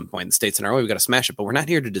destroy at some point. The state's in our way. We got to smash it, but we're not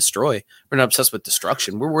here to destroy. We're not obsessed with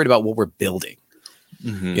destruction. We're worried about what we're building.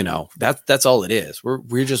 Mm-hmm. That's all it is.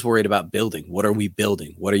 We're just worried about building. What are we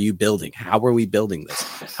building? What are you building? How are we building this?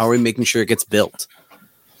 How are we making sure it gets built?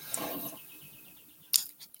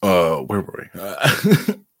 Where were we?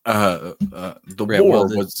 The war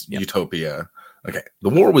was utopia. Okay. The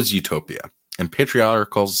war was utopia, and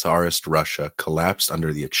patriarchal Tsarist Russia collapsed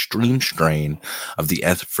under the extreme strain of the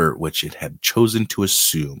effort which it had chosen to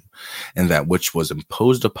assume, and that which was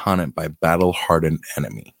imposed upon it by battle-hardened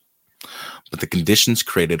enemy. But the conditions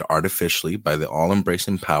created artificially by the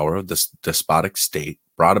all-embracing power of this despotic state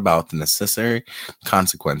brought about the necessary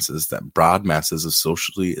consequences that broad masses of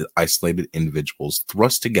socially isolated individuals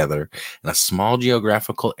thrust together in a small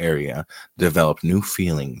geographical area developed new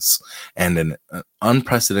feelings and an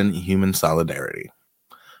unprecedented human solidarity.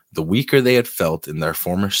 The weaker they had felt in their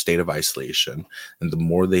former state of isolation, and the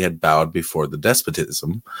more they had bowed before the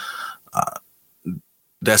despotism,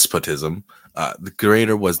 the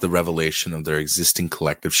greater was the revelation of their existing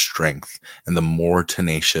collective strength, and the more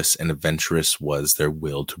tenacious and adventurous was their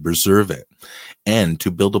will to preserve it, and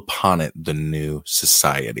to build upon it the new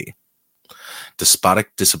society.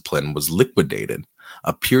 Despotic discipline was liquidated.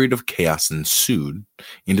 A period of chaos ensued.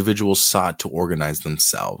 Individuals sought to organize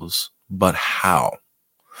themselves. But how?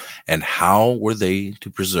 And how were they to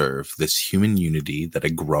preserve this human unity that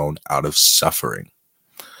had grown out of suffering?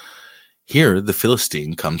 Here, the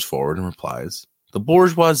Philistine comes forward and replies, the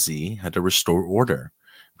bourgeoisie had to restore order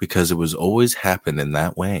because it was always happened in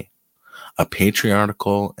that way. A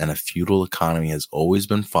patriarchal and a feudal economy has always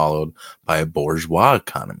been followed by a bourgeois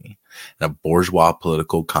economy and a bourgeois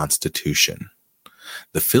political constitution.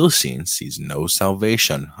 The Philistine sees no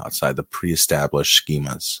salvation outside the pre-established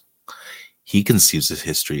schemas. He conceives his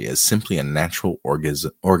history as simply a natural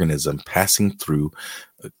organism passing through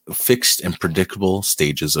fixed and predictable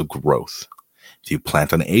stages of growth. If you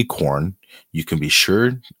plant an acorn, you can be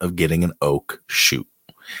sure of getting an oak shoot,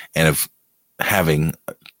 and of having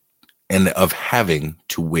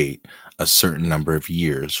to wait a certain number of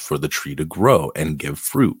years for the tree to grow and give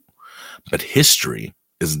fruit. But history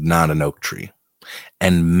is not an oak tree,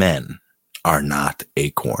 and men are not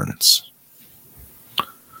acorns.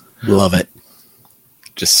 Love it.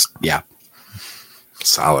 Just, yeah.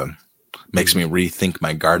 Solid. Makes me rethink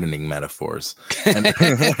my gardening metaphors.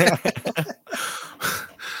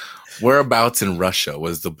 Whereabouts in Russia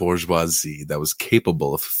was the bourgeoisie that was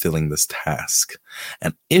capable of fulfilling this task?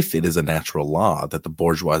 And if it is a natural law that the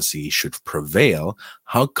bourgeoisie should prevail,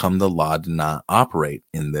 how come the law did not operate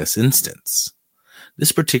in this instance?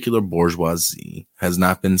 This particular bourgeoisie has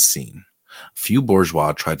not been seen. Few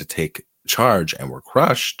bourgeois tried to take charge and were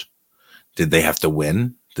crushed. Did they have to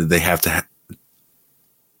win? Did they have to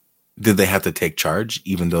take charge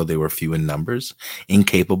even though they were few in numbers,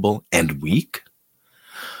 incapable, and weak?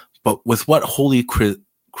 But with what holy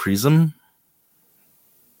chrism?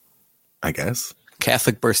 I guess.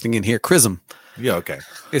 Catholic bursting in here. Chrism. Yeah, okay.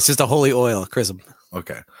 It's just a holy oil, chrism.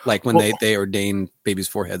 Okay. Like when they ordain babies'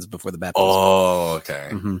 foreheads before the baptism. Oh, okay.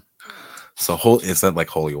 Mm-hmm. So is that like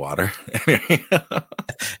holy water?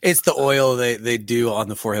 It's the oil they do on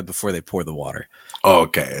the forehead before they pour the water. Oh,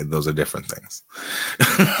 okay. Those are different things.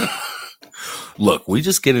 Look, we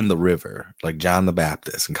just get in the river like John the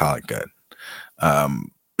Baptist and call it good.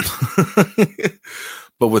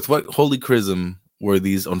 But with what holy chrism were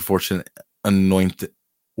these unfortunates anointed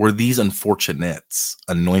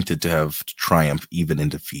to have triumph even in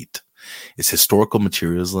defeat? Is historical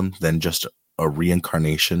materialism then just a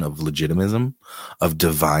reincarnation of legitimism, of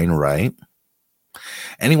divine right?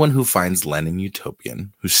 Anyone who finds Lenin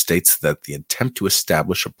utopian, who states that the attempt to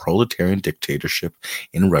establish a proletarian dictatorship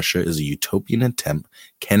in Russia is a utopian attempt,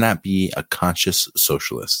 cannot be a conscious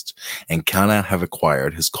socialist and cannot have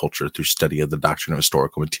acquired his culture through study of the doctrine of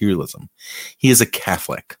historical materialism. He is a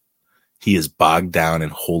Catholic. He is bogged down in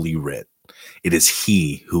holy writ. It is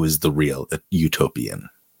he who is the real utopian.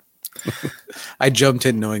 I jumped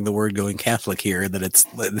in knowing the word going Catholic here, that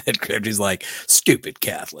Gramsci's like stupid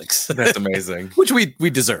Catholics. That's amazing. Which we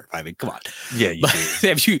deserve. I mean, come on. Yeah, you do.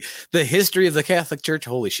 Have you the history of the Catholic Church?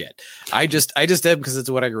 Holy shit! I just am because it's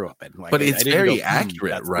what I grew up in. Like, but it's very go,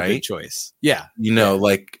 accurate, right? Choice. Yeah,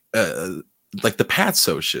 like the Pat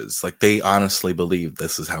Socias, like they honestly believe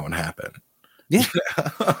this is how it happened. Yeah.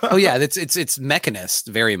 Oh yeah, it's mechanist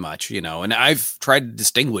very much, and I've tried to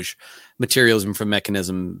distinguish materialism from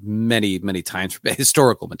mechanism many times,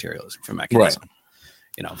 historical materialism from mechanism.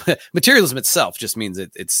 Right. Materialism itself just means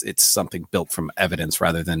it's something built from evidence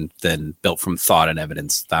rather than built from thought and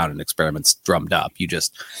evidence, thought and experiments drummed up. You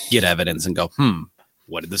just get evidence and go,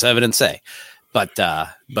 what did this evidence say? But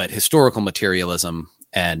historical materialism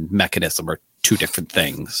and mechanism are two different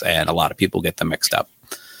things, and a lot of people get them mixed up.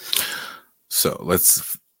 So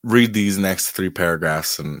let's read these next 3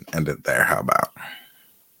 paragraphs and end it there. How about?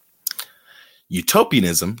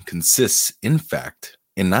 Utopianism consists, in fact,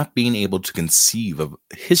 in not being able to conceive of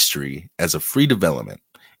history as a free development,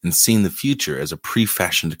 in seeing the future as a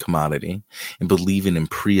pre-fashioned commodity, and believing in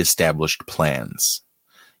pre-established plans.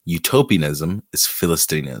 Utopianism is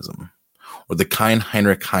Philistinism, or the kind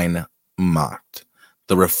Heinrich Heine mocked.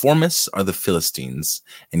 The reformists are the Philistines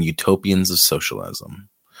and utopians of socialism,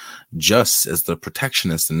 just as the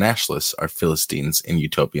protectionists and nationalists are Philistines and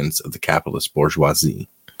utopians of the capitalist bourgeoisie.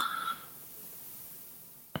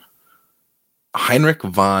 Heinrich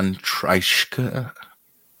von Treitschke.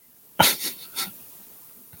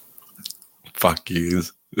 Fuck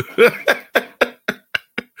yous.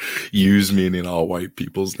 Use meaning all white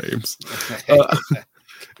people's names.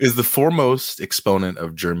 Is the foremost exponent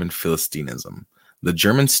of German Philistinism. The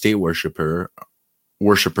German state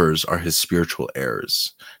worshippers are his spiritual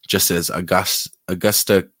heirs, just as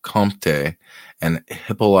Auguste Comte and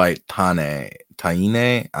Hippolyte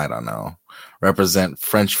Taine, I don't know, represent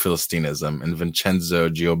French Philistinism, and Vincenzo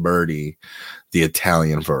Gioberti the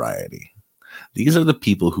Italian variety. These are the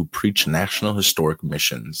people who preach national historic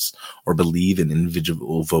missions or believe in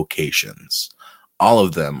individual vocations. All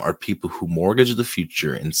of them are people who mortgage the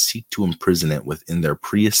future and seek to imprison it within their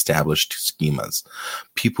pre-established schemas.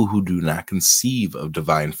 People who do not conceive of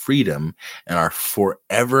divine freedom and are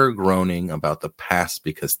forever groaning about the past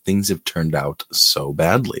because things have turned out so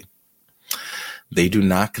badly. They do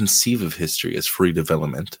not conceive of history as free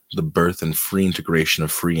development, the birth and free integration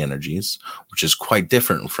of free energies, which is quite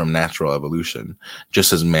different from natural evolution,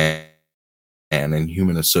 just as man and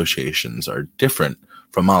human associations are different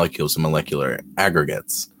from molecules and molecular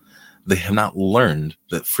aggregates. They have not learned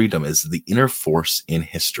that freedom is the inner force in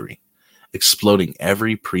history, exploding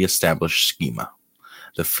every pre-established schema.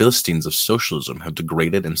 The Philistines of socialism have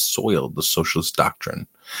degraded and soiled the socialist doctrine,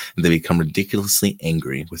 and they become ridiculously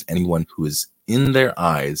angry with anyone who is, in their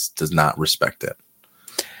eyes, does not respect it.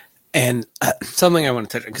 And something I want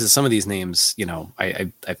to touch on, because some of these names,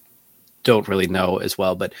 I don't really know as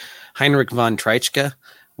well, but Heinrich von Treitschke,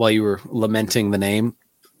 while you were lamenting the name,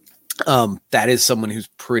 that is someone who's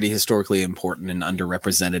pretty historically important and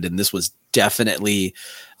underrepresented. And this was definitely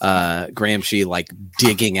Gramsci like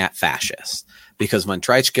digging at fascists, because von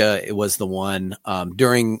Treitschke was the one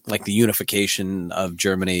during like the unification of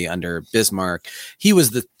Germany under Bismarck. He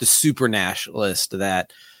was the super nationalist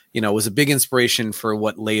that, was a big inspiration for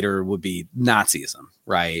what later would be Nazism,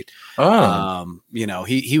 right?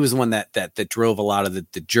 He was the one that drove a lot of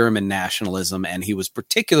the German nationalism, and he was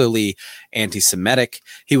particularly anti-Semitic.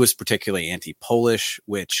 He was particularly anti-Polish,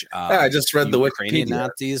 which I just read the Ukrainian Wikipedia.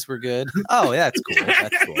 Nazis were good. Oh, yeah, that's cool.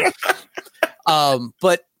 That's cool.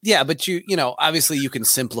 But obviously you can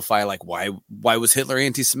simplify like why was Hitler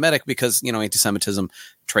anti-Semitic? Because, anti-Semitism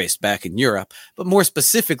traced back in Europe, but more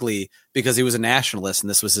specifically because he was a nationalist and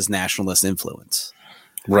this was his nationalist influence.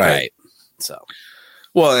 Right. So,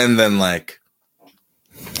 well, and then like,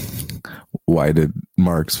 why did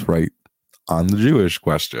Marx write on the Jewish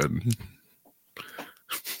question?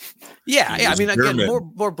 Yeah. I mean, again,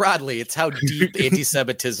 more broadly, it's how deep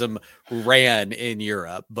anti-Semitism ran in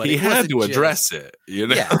Europe. But he had to address it,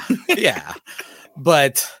 Yeah.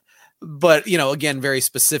 But again, very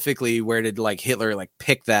specifically, where did like Hitler like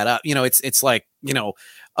pick that up? It's like,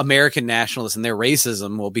 American nationalists and their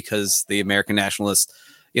racism. Well, because the American nationalists,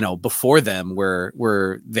 before them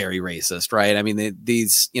were very racist, right? I mean,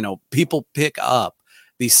 these people pick up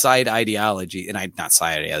these side ideology, and not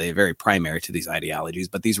side ideology, they're very primary to these ideologies,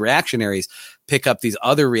 but these reactionaries pick up these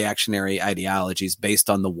other reactionary ideologies based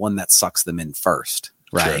on the one that sucks them in first,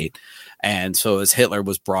 right? Sure. And so as Hitler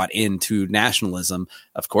was brought into nationalism,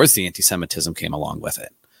 of course, the anti-Semitism came along with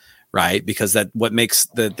it, right? Because that what makes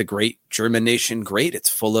the great German nation great. It's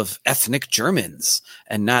full of ethnic Germans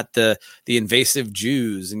and not the invasive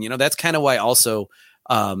Jews. And, that's kind of why also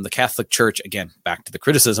the Catholic Church, again, back to the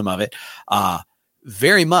criticism of it,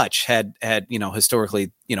 very much had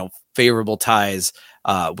historically, favorable ties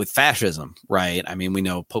with fascism, right? I mean, we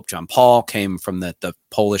know Pope John Paul came from the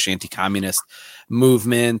Polish anti-communist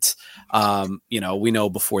movement. We know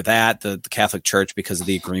before that the Catholic Church, because of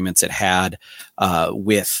the agreements it had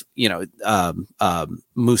with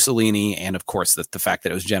Mussolini, and of course the fact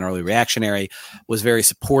that it was generally reactionary, was very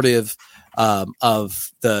supportive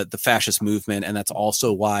of the fascist movement. And that's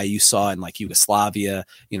also why you saw in like Yugoslavia,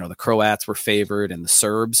 the Croats were favored, and the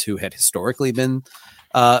Serbs, who had historically been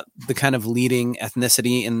the kind of leading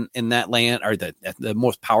ethnicity in that land, or the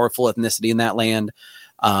most powerful ethnicity in that land.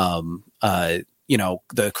 The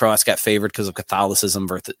Croats got favored because of Catholicism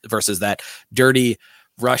versus that dirty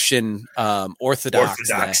Russian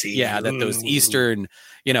orthodoxy. That those Eastern,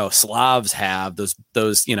 Slavs have, those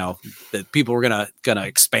that people were gonna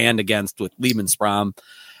expand against with Lebensraum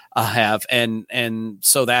have, and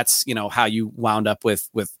so that's how you wound up with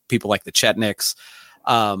people like the Chetniks.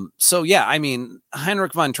 I mean,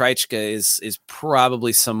 Heinrich von Treitschke is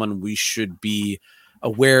probably someone we should be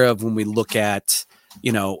aware of when we look at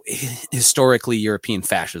historically European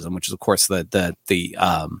fascism, which is of course the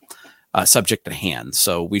subject at hand.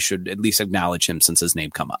 So we should at least acknowledge him since his name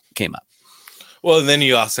came up. Well, and then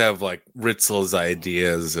you also have like Ritzel's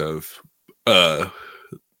ideas of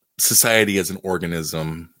society as an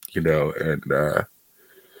organism, and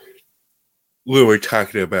we were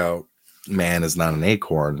talking about man is not an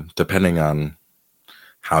acorn. Depending on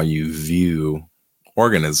how you view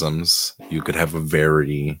organisms, you could have a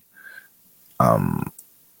very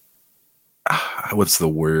what's the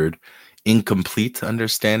word? Incomplete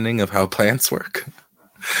understanding of how plants work.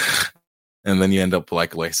 And then you end up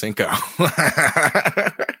like Lysenko.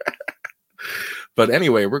 But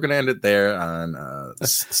anyway, we're going to end it there on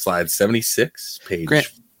slide 76, page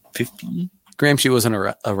 50. Gramsci wasn't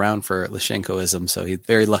around for Lysenkoism, so he's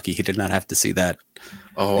very lucky he did not have to see that.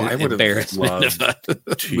 Oh, I would have loved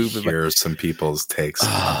to hear some people's takes.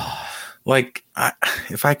 Like,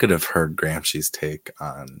 if I could have heard Gramsci's take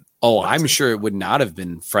on... I'm sure it would not have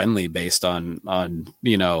been friendly based on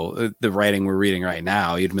the writing we're reading right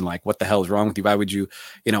now. You'd have been like, what the hell is wrong with you? Why would you,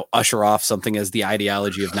 usher off something as the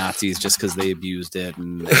ideology of Nazis just because they abused it?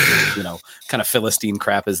 And, kind of Philistine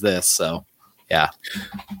crap is this. So, yeah.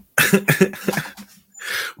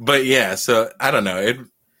 But yeah, so I don't know.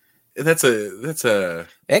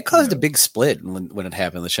 It caused a big split when it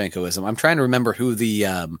happened, Lysenkoism. I'm trying to remember who the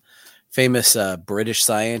famous British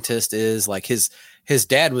scientist is. Like his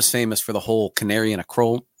dad was famous for the whole canary in a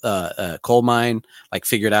coal mine, like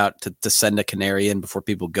figured out to send a canary in before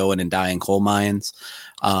people go in and die in coal mines.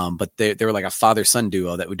 But they were like a father-son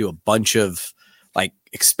duo that would do a bunch of like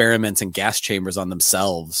experiments in gas chambers on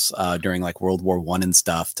themselves during like World War I and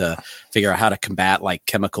stuff to figure out how to combat like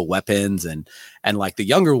chemical weapons. And like the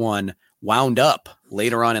younger one wound up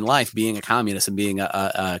later on in life being a communist and being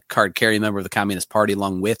a card-carrying member of the Communist Party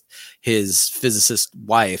along with his physicist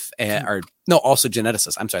wife, also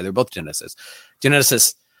geneticist. I'm sorry, they're both geneticists.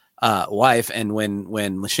 Geneticist wife. And when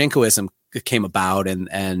Lysenkoism came about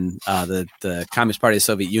and the Communist Party of the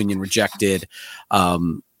Soviet Union rejected a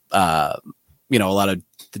lot of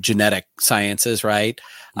the genetic sciences, right?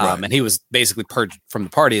 And he was basically purged from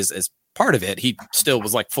the party as part of it. He still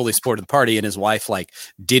was like fully supported the party, and his wife like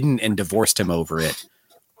didn't and divorced him over it.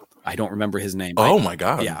 I don't remember his name. Oh my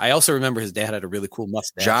God. Yeah. I also remember his dad had a really cool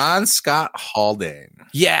mustache. John Scott Haldane.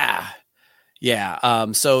 Yeah.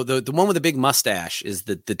 Yeah. So the one with the big mustache is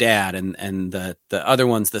the dad, and the other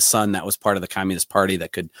one's the son that was part of the Communist Party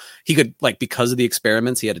that he could like, because of the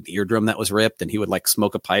experiments, he had an eardrum that was ripped, and he would like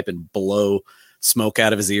smoke a pipe and blow smoke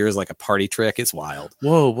out of his ears like a party trick. It's wild.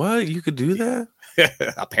 Whoa, what? You could do that?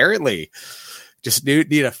 Apparently. Just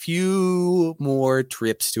need a few more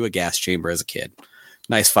trips to a gas chamber as a kid.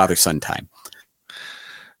 Nice father-son time.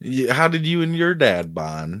 Yeah, how did you and your dad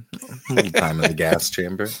bond? A little time in the gas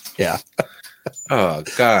chamber. Yeah. Oh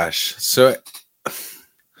gosh. So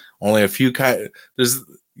only a few there's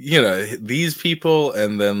these people,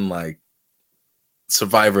 and then like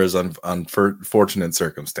survivors on unfortunate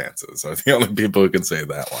circumstances are the only people who can say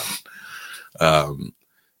that one.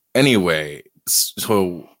 Anyway,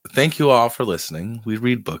 so thank you all for listening. We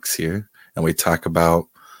read books here and we talk about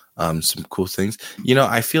some cool things.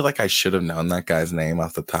 I feel like I should have known that guy's name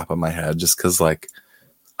off the top of my head just because like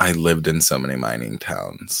I lived in so many mining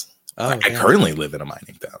towns. I currently live in a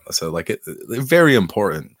mining town, so like it's a very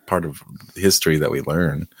important part of history that we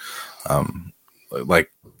learn. Like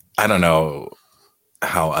I don't know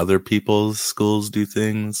how other people's schools do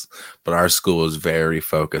things, but our school is very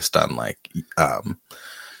focused on like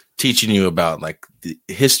teaching you about like the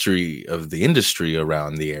history of the industry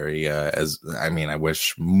around the area. I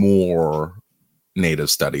wish more Native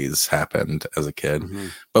studies happened as a kid,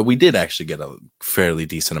 but we did actually get a fairly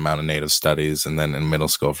decent amount of Native studies. And then in middle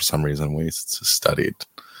school, for some reason, we studied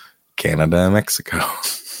Canada and Mexico.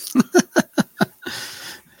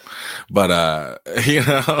 But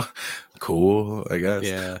cool, I guess.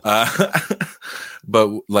 Yeah. But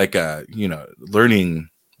like learning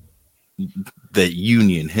the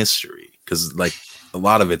Union history, because like a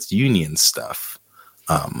lot of it's Union stuff.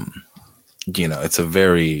 It's a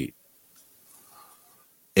very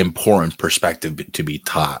important perspective to be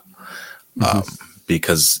taught,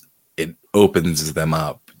 because it opens them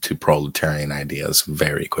up to proletarian ideas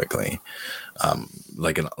very quickly.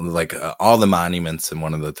 All the monuments in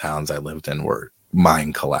one of the towns I lived in were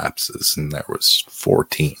mine collapses, and there was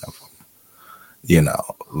 14 of them,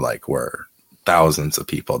 where thousands of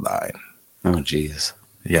people died. Oh, geez.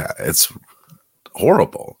 Yeah, it's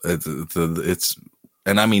horrible. It's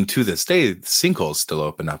and I mean, to this day, sinkholes still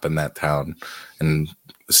open up in that town and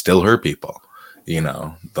still hurt people.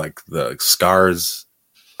 Like the scars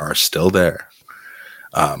are still there.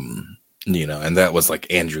 And that was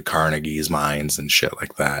like Andrew Carnegie's mines and shit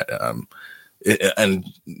like that. And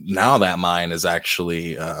now that mine is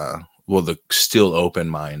actually, the still open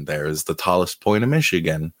mine there is the tallest point in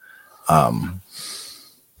Michigan.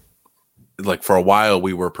 Like for a while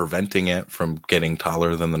we were preventing it from getting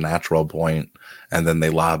taller than the natural point, and then they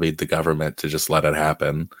lobbied the government to just let it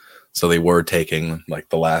happen. So they were taking like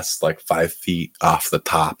the last like 5 feet off the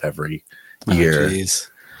top every year.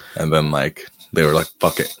 And then like they were like,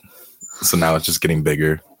 fuck it. So now it's just getting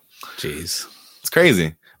bigger. Jeez. It's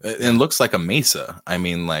crazy. It looks like a mesa. I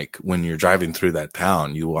mean, like when you're driving through that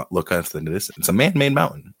town, you look at the distance. It's a man-made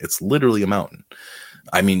mountain. It's literally a mountain.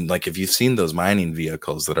 I mean, like if you've seen those mining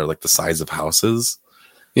vehicles that are like the size of houses.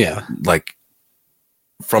 Yeah. Like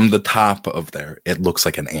from the top of there, it looks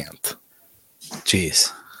like an ant.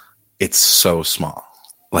 Jeez. It's so small.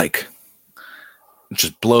 Like it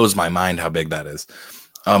just blows my mind how big that is.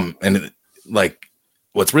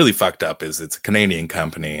 What's really fucked up is it's a Canadian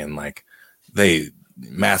company, and like they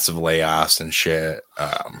massive layoffs and shit.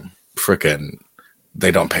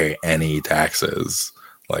 They don't pay any taxes.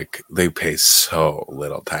 Like they pay so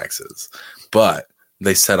little taxes, but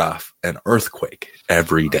they set off an earthquake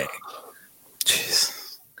every day.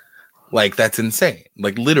 Jeez. Like that's insane.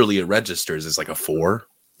 Like literally it registers as like a 4,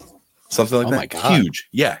 something like that. Oh my God. Huge.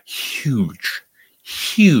 Yeah. Huge.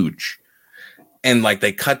 And like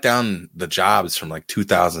they cut down the jobs from like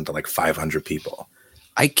 2,000 to like 500 people.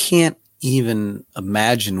 I can't even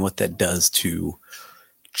imagine what that does to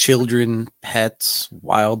children, pets,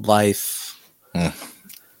 wildlife.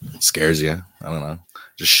 Scares you. I don't know.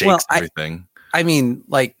 Just shakes everything. I mean,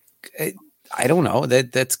 like, I don't know.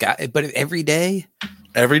 That's got, but every day.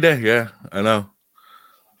 Every day, yeah, I know.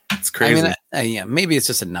 It's crazy. I mean, maybe it's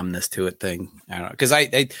just a numbness to it thing. I don't know, because I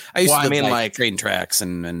used to like train tracks,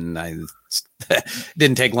 and I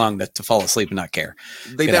didn't take long to fall asleep and not care.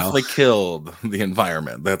 They definitely killed the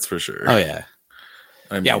environment. That's for sure. Oh yeah.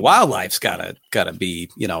 Wildlife's gotta be,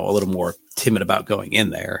 a little more timid about going in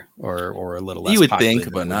there, or a little less. You would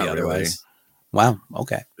think, but not really. Wow.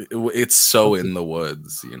 Okay. It's so in the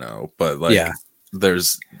woods, but like,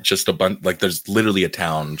 there's just a bunch. Like, there's literally a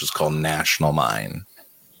town just called National Mine.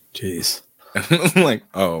 Jeez. Like,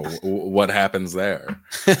 oh, what happens there?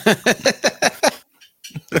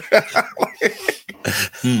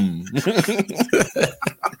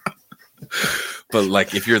 But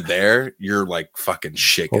like if you're there, you're like fucking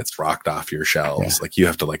shit gets rocked off your shelves. Yeah. Like you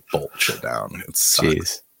have to like bolt shit down. It's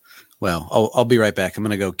jeez. Well, I'll be right back. I'm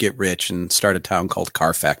gonna go get rich and start a town called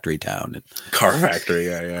Car Factory Town. Car Factory,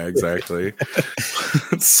 yeah, exactly.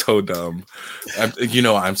 It's so dumb.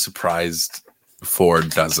 I'm surprised Ford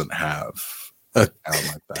doesn't have a town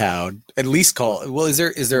like that. Town at least call. Well, is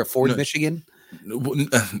there a Ford, Michigan?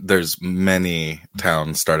 There's many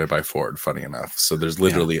towns started by Ford, funny enough. So there's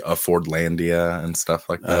literally a Fordlandia and stuff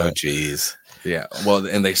like that. Oh, geez. Yeah. Well,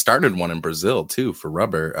 and they started one in Brazil too for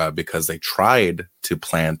rubber because they tried to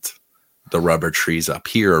plant the rubber trees up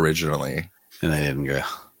here originally. And they didn't grow.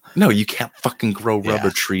 No, you can't fucking grow rubber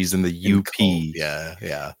trees in the UP.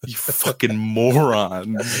 Yeah. You fucking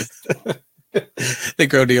moron. They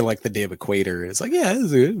grow near like the damn equator. It's like, yeah, this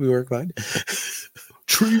is good. We work fine.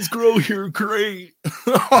 Trees grow here great.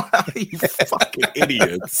 You fucking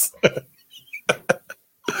idiots.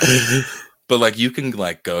 But like you can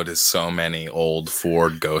like go to so many old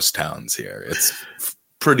Ford ghost towns here. It's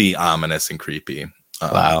pretty ominous and creepy.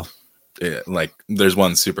 Wow. like there's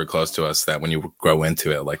one super close to us that when you go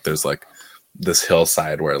into it, like there's like this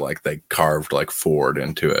hillside where like they carved like Ford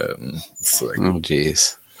into it, and it's like, oh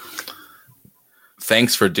geez,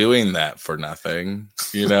 thanks for doing that for nothing,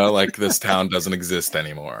 you know, like this town doesn't exist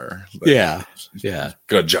anymore. Like, yeah,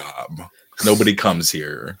 good job, nobody comes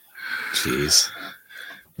here. Jeez.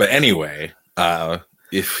 But anyway,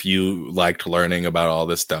 if you liked learning about all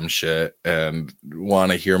this dumb shit and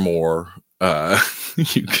want to hear more,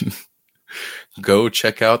 you can go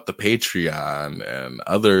check out the Patreon and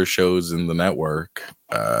other shows in the network,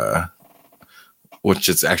 which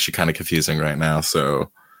is actually kind of confusing right now. So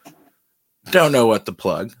don't know what to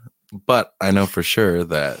plug, but I know for sure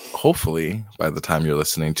that hopefully by the time you're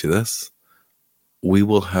listening to this, we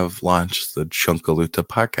will have launched the Chunkaluta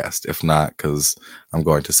podcast. If not, because I'm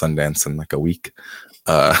going to Sundance in like a week.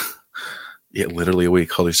 Yeah, literally a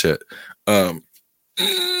week. Holy shit.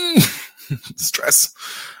 Stress.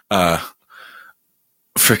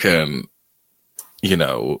 Freaking, you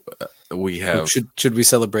know, we have. Should we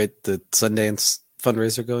celebrate the Sundance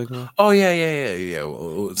fundraiser going on? Oh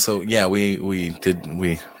yeah. So yeah,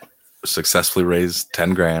 we successfully raised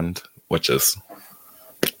 10 grand, which is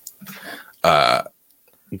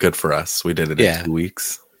good for us. We did it in 2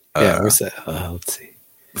 weeks. Where's that? Let's see.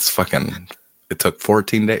 It's fucking. It took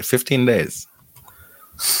 15 days.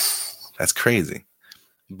 That's crazy.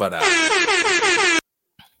 But I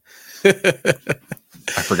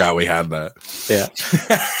forgot we had that. Yeah.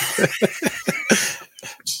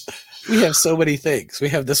 We have so many things. We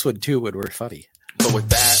have this one too when we're funny. But with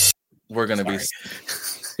that, we're going to be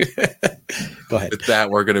Go ahead. With that,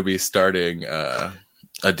 we're going to be starting a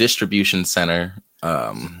distribution center.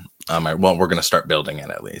 Well, we're going to start building it,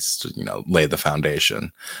 at least, you know, lay the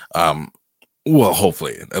foundation. Well,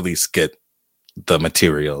 hopefully at least get the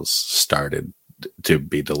materials started to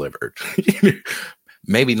be delivered.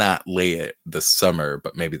 Maybe not lay it this summer,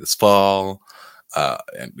 but maybe this fall.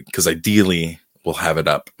 And because ideally we'll have it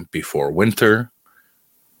up before winter.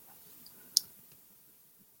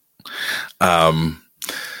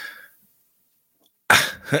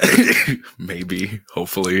 Maybe,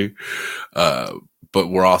 hopefully. But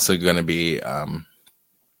we're also going to be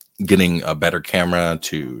getting a better camera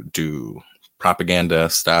to do propaganda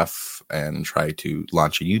stuff and try to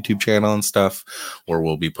launch a YouTube channel and stuff where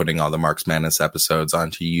we'll be putting all the Marx Madness episodes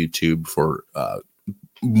onto YouTube for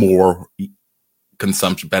more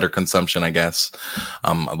consumption, better consumption, I guess.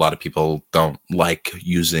 A lot of people don't like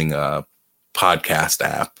using a podcast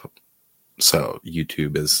app. So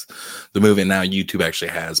YouTube is the movement now. YouTube actually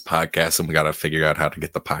has podcasts, and we got to figure out how to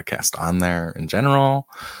get the podcast on there in general.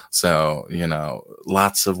 So, you know,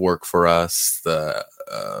 lots of work for us. The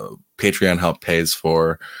Patreon help pays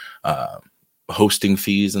for hosting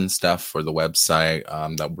fees and stuff for the website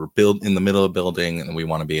that we're in the middle of building, and we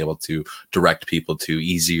want to be able to direct people to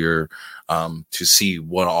easier to see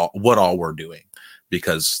what all we're doing.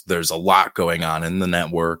 Because there's a lot going on in the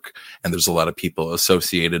network, and there's a lot of people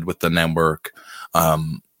associated with the network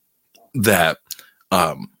that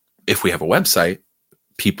if we have a website,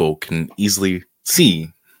 people can easily see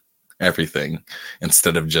everything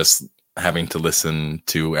instead of just having to listen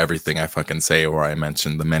to everything I fucking say, or I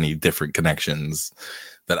mention the many different connections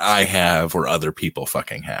that I have or other people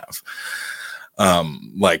fucking have.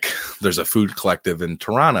 Like there's a food collective in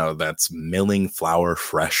Toronto that's milling flour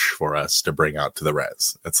fresh for us to bring out to the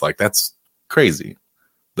res. It's like, that's crazy.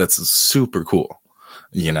 That's super cool.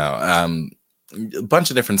 You know, a bunch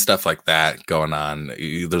of different stuff like that going on.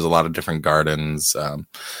 There's a lot of different gardens.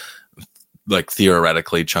 Like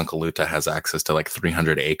theoretically, Chunkaluta has access to like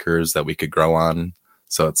 300 acres that we could grow on.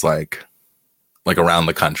 So it's like around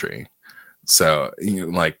the country. So, you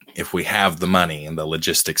know, like if we have the money and the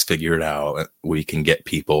logistics figured out, we can get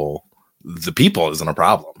people. The people isn't a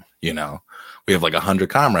problem. You know, we have like 100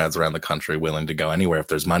 comrades around the country willing to go anywhere if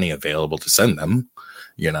there's money available to send them.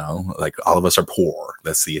 You know, like all of us are poor.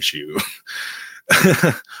 That's the issue.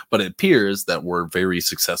 But it appears that we're very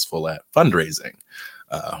successful at fundraising.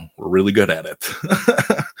 We're really good at it.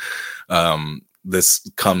 This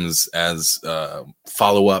comes as a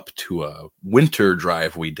follow-up to a winter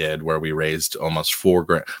drive we did where we raised almost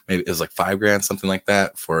 $4,000, maybe it was like $5,000, something like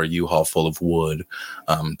that, for a U-Haul full of wood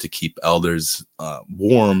to keep elders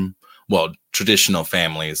warm. Well, traditional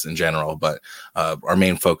families in general, but our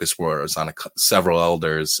main focus was on several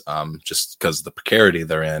elders just because of the precarity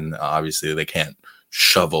they're in. Obviously, they can't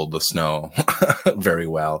shovel the snow very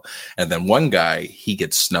well. And then one guy, he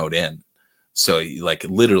gets snowed in. So like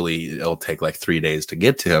literally it'll take like 3 days to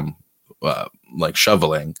get to him, like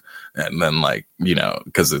shoveling. And then like, you know,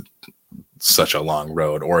 because it's such a long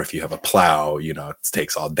road, or if you have a plow, you know, it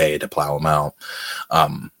takes all day to plow them out.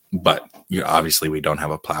 but obviously we don't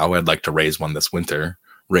have a plow. I'd like to raise money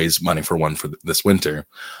for one for this winter.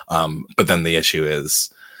 But then the issue is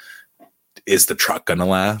the truck going to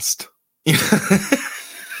last?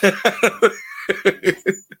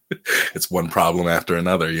 It's one problem after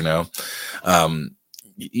another,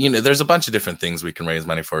 there's a bunch of different things we can raise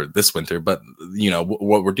money for this winter, but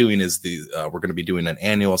what we're doing is we're going to be doing an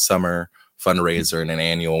annual summer fundraiser and an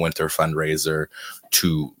annual winter fundraiser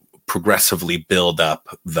to progressively build up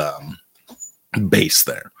the base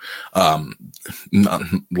there.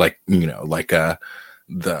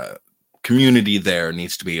 The community there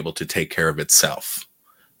needs to be able to take care of itself.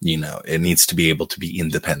 It needs to be able to be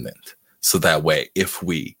independent. So that way, if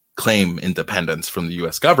we claim independence from the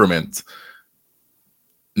U.S. government,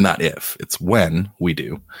 not if, it's when we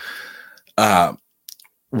do,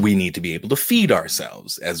 we need to be able to feed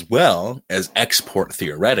ourselves as well as export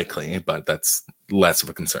theoretically, but that's less of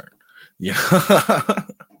a concern.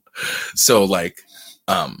 So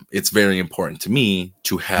it's very important to me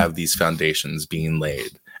to have these foundations being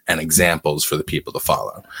laid and examples for the people to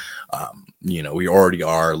follow. We already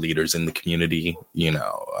are leaders in the community.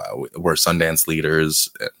 We're Sundance leaders.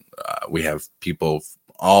 We have people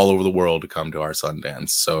all over the world to come to our Sundance.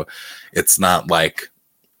 So it's not like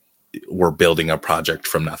we're building a project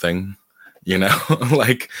from nothing,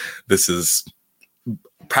 this is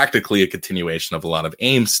practically a continuation of a lot of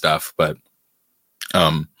AIM stuff, but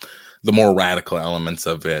the more radical elements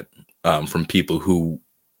of it from people who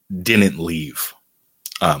didn't leave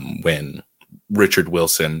when Richard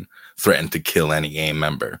Wilson threatened to kill any AIM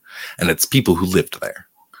member. And it's people who lived there.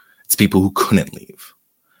 It's people who couldn't leave.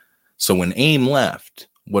 So when AIM left,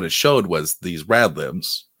 what it showed was these rad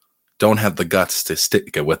libs don't have the guts to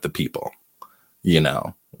stick it with the people.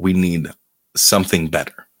 We need something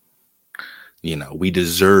better. We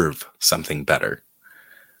deserve something better,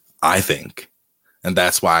 I think. And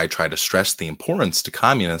that's why I try to stress the importance to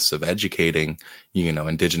communists of educating,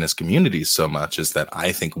 indigenous communities so much, is that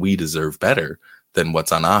I think we deserve better than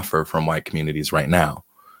what's on offer from white communities right now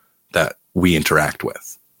that we interact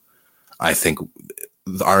with. I think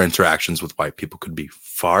our interactions with white people could be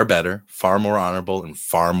far better, far more honorable, and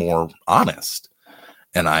far more honest.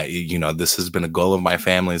 And this has been a goal of my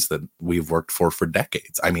family's that we've worked for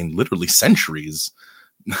decades. I mean, literally centuries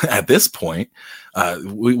at this point.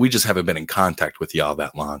 We just haven't been in contact with y'all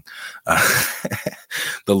that long.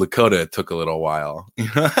 The Lakota took a little while.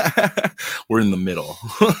 We're in the middle.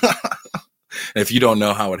 And if you don't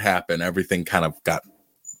know how it happened, everything kind of got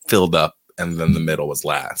filled up and then the middle was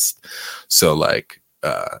last. So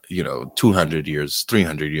 200 years,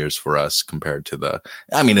 300 years for us compared to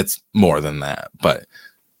it's more than that, but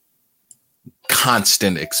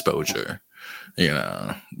constant exposure,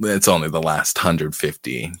 it's only the last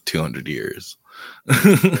 150, 200 years.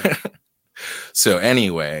 So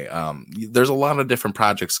anyway, there's a lot of different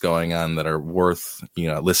projects going on that are worth,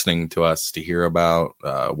 listening to us to hear about,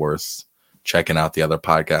 worth checking out the other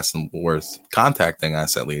podcasts, and worth contacting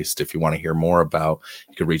us, at least if you want to hear more about.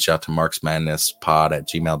 You could reach out to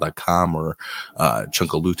marksmadnesspod@gmail.com or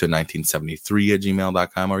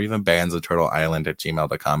chunkaluta1973@gmail.com, or even bands of Turtle Island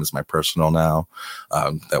 @gmail.com is my personal now,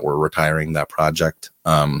 that we're retiring that project.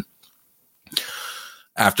 After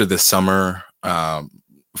this summer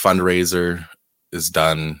fundraiser is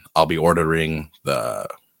done, I'll be ordering the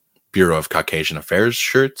Bureau of Caucasian Affairs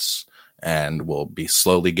shirts, and we'll be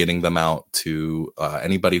slowly getting them out to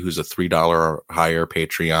anybody who's a $3 or higher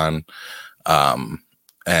Patreon. And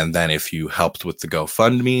then if you helped with the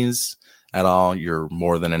GoFundMes at all, you're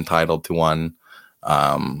more than entitled to one.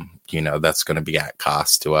 That's going to be at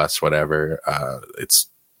cost to us, whatever. It's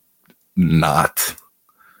not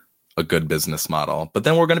a good business model, but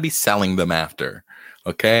then we're going to be selling them after.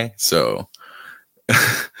 Okay. So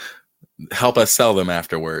help us sell them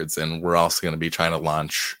afterwards. And we're also going to be trying to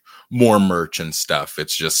launch more merch and stuff.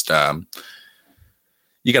 It's just, you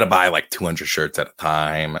got to buy 200 shirts at a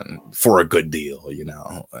time and for a good deal,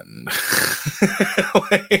 and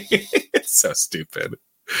it's so stupid.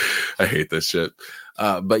 I hate this shit.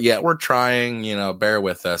 But yeah, we're trying, bear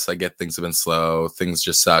with us. I get things have been slow. Things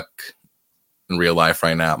just suck in real life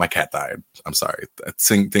right now. My cat died. I'm sorry.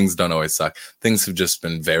 Things don't always suck. Things have just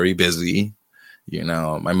been very busy.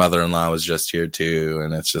 My mother-in-law was just here too.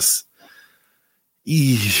 And it's just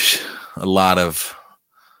a lot of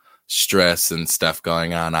stress and stuff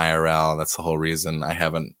going on IRL. That's the whole reason I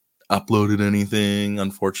haven't uploaded anything,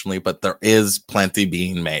 unfortunately, but there is plenty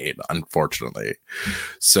being made, unfortunately.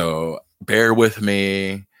 So bear with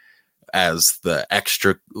me. as the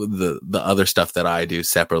other stuff that I do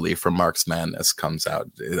separately from Mark's Madness comes out.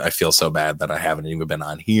 I feel so bad that I haven't even been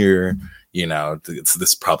on here. This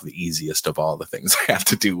is probably the easiest of all the things I have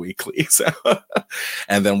to do weekly. So,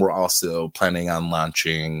 and then we're also planning on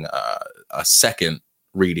launching a second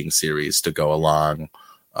reading series to go along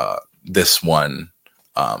this one,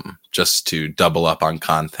 just to double up on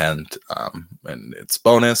content. And it's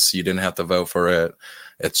bonus. You didn't have to vote for it.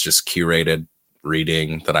 It's just curated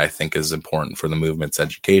reading that I think is important for the movement's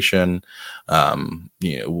education.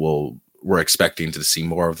 We're expecting to see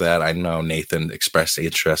more of that. I know Nathan expressed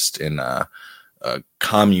interest in a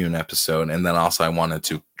commune episode, and then also I wanted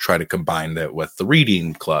to try to combine that with the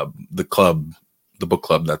reading club, the book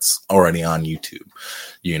club that's already on YouTube.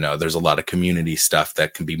 There's a lot of community stuff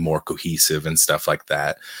that can be more cohesive and stuff like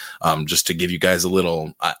that. Just to give you guys a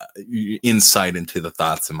little insight into the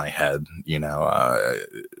thoughts in my head.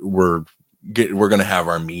 We're going to have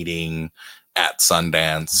our meeting at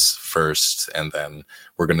Sundance first, and then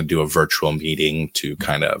we're going to do a virtual meeting to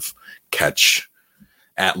kind of catch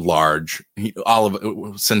at large all of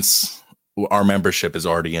it, since our membership is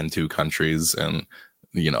already in 2 countries and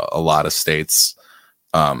a lot of states.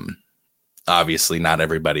 Obviously not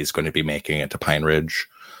everybody's going to be making it to Pine Ridge,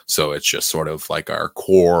 so it's just sort of like our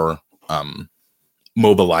core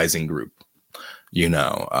mobilizing group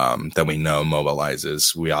that we know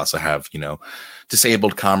mobilizes. We also have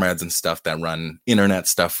disabled comrades and stuff that run internet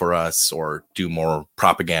stuff for us or do more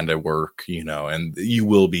propaganda work, and you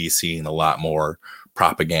will be seeing a lot more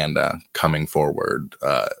propaganda coming forward,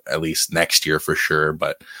 at least next year for sure,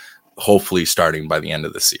 but hopefully starting by the end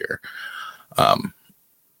of this year.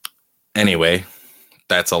 Anyway,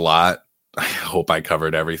 that's a lot. I hope I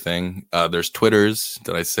covered everything. There's Twitters.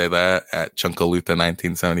 Did I say that? At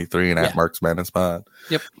Chunkalutha1973 and at Mark's Madness Pod.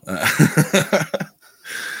 Yep.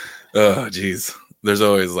 Oh, geez. There's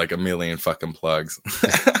always like a million fucking plugs.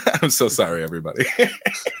 I'm so sorry, everybody.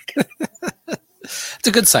 It's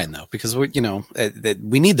a good sign though, because we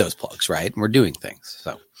need those plugs, right? And we're doing things.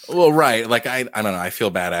 So, well, right. Like I don't know. I feel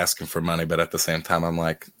bad asking for money, but at the same time, I'm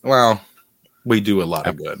like, well, we do a lot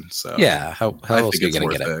of good. So yeah. How else are you going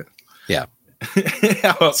to get it? Yeah.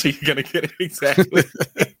 How else are you going to get it? Exactly.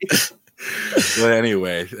 But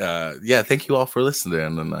anyway, thank you all for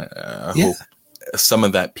listening. And I hope some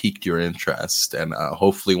of that piqued your interest. And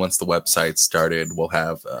hopefully once the website started, we'll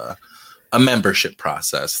have a membership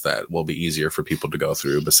process that will be easier for people to go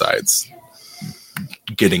through besides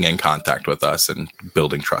getting in contact with us and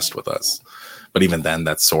building trust with us. But even then,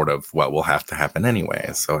 that's sort of what will have to happen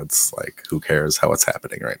anyway. So it's like, who cares how it's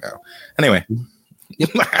happening right now? Anyway.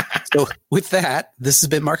 Yep. So with that, this has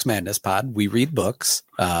been Mark's Madness Pod. We read books.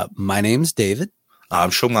 My name's David.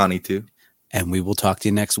 I'm Shomani too. And we will talk to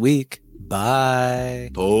you next week.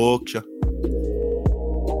 Bye. Talk to you.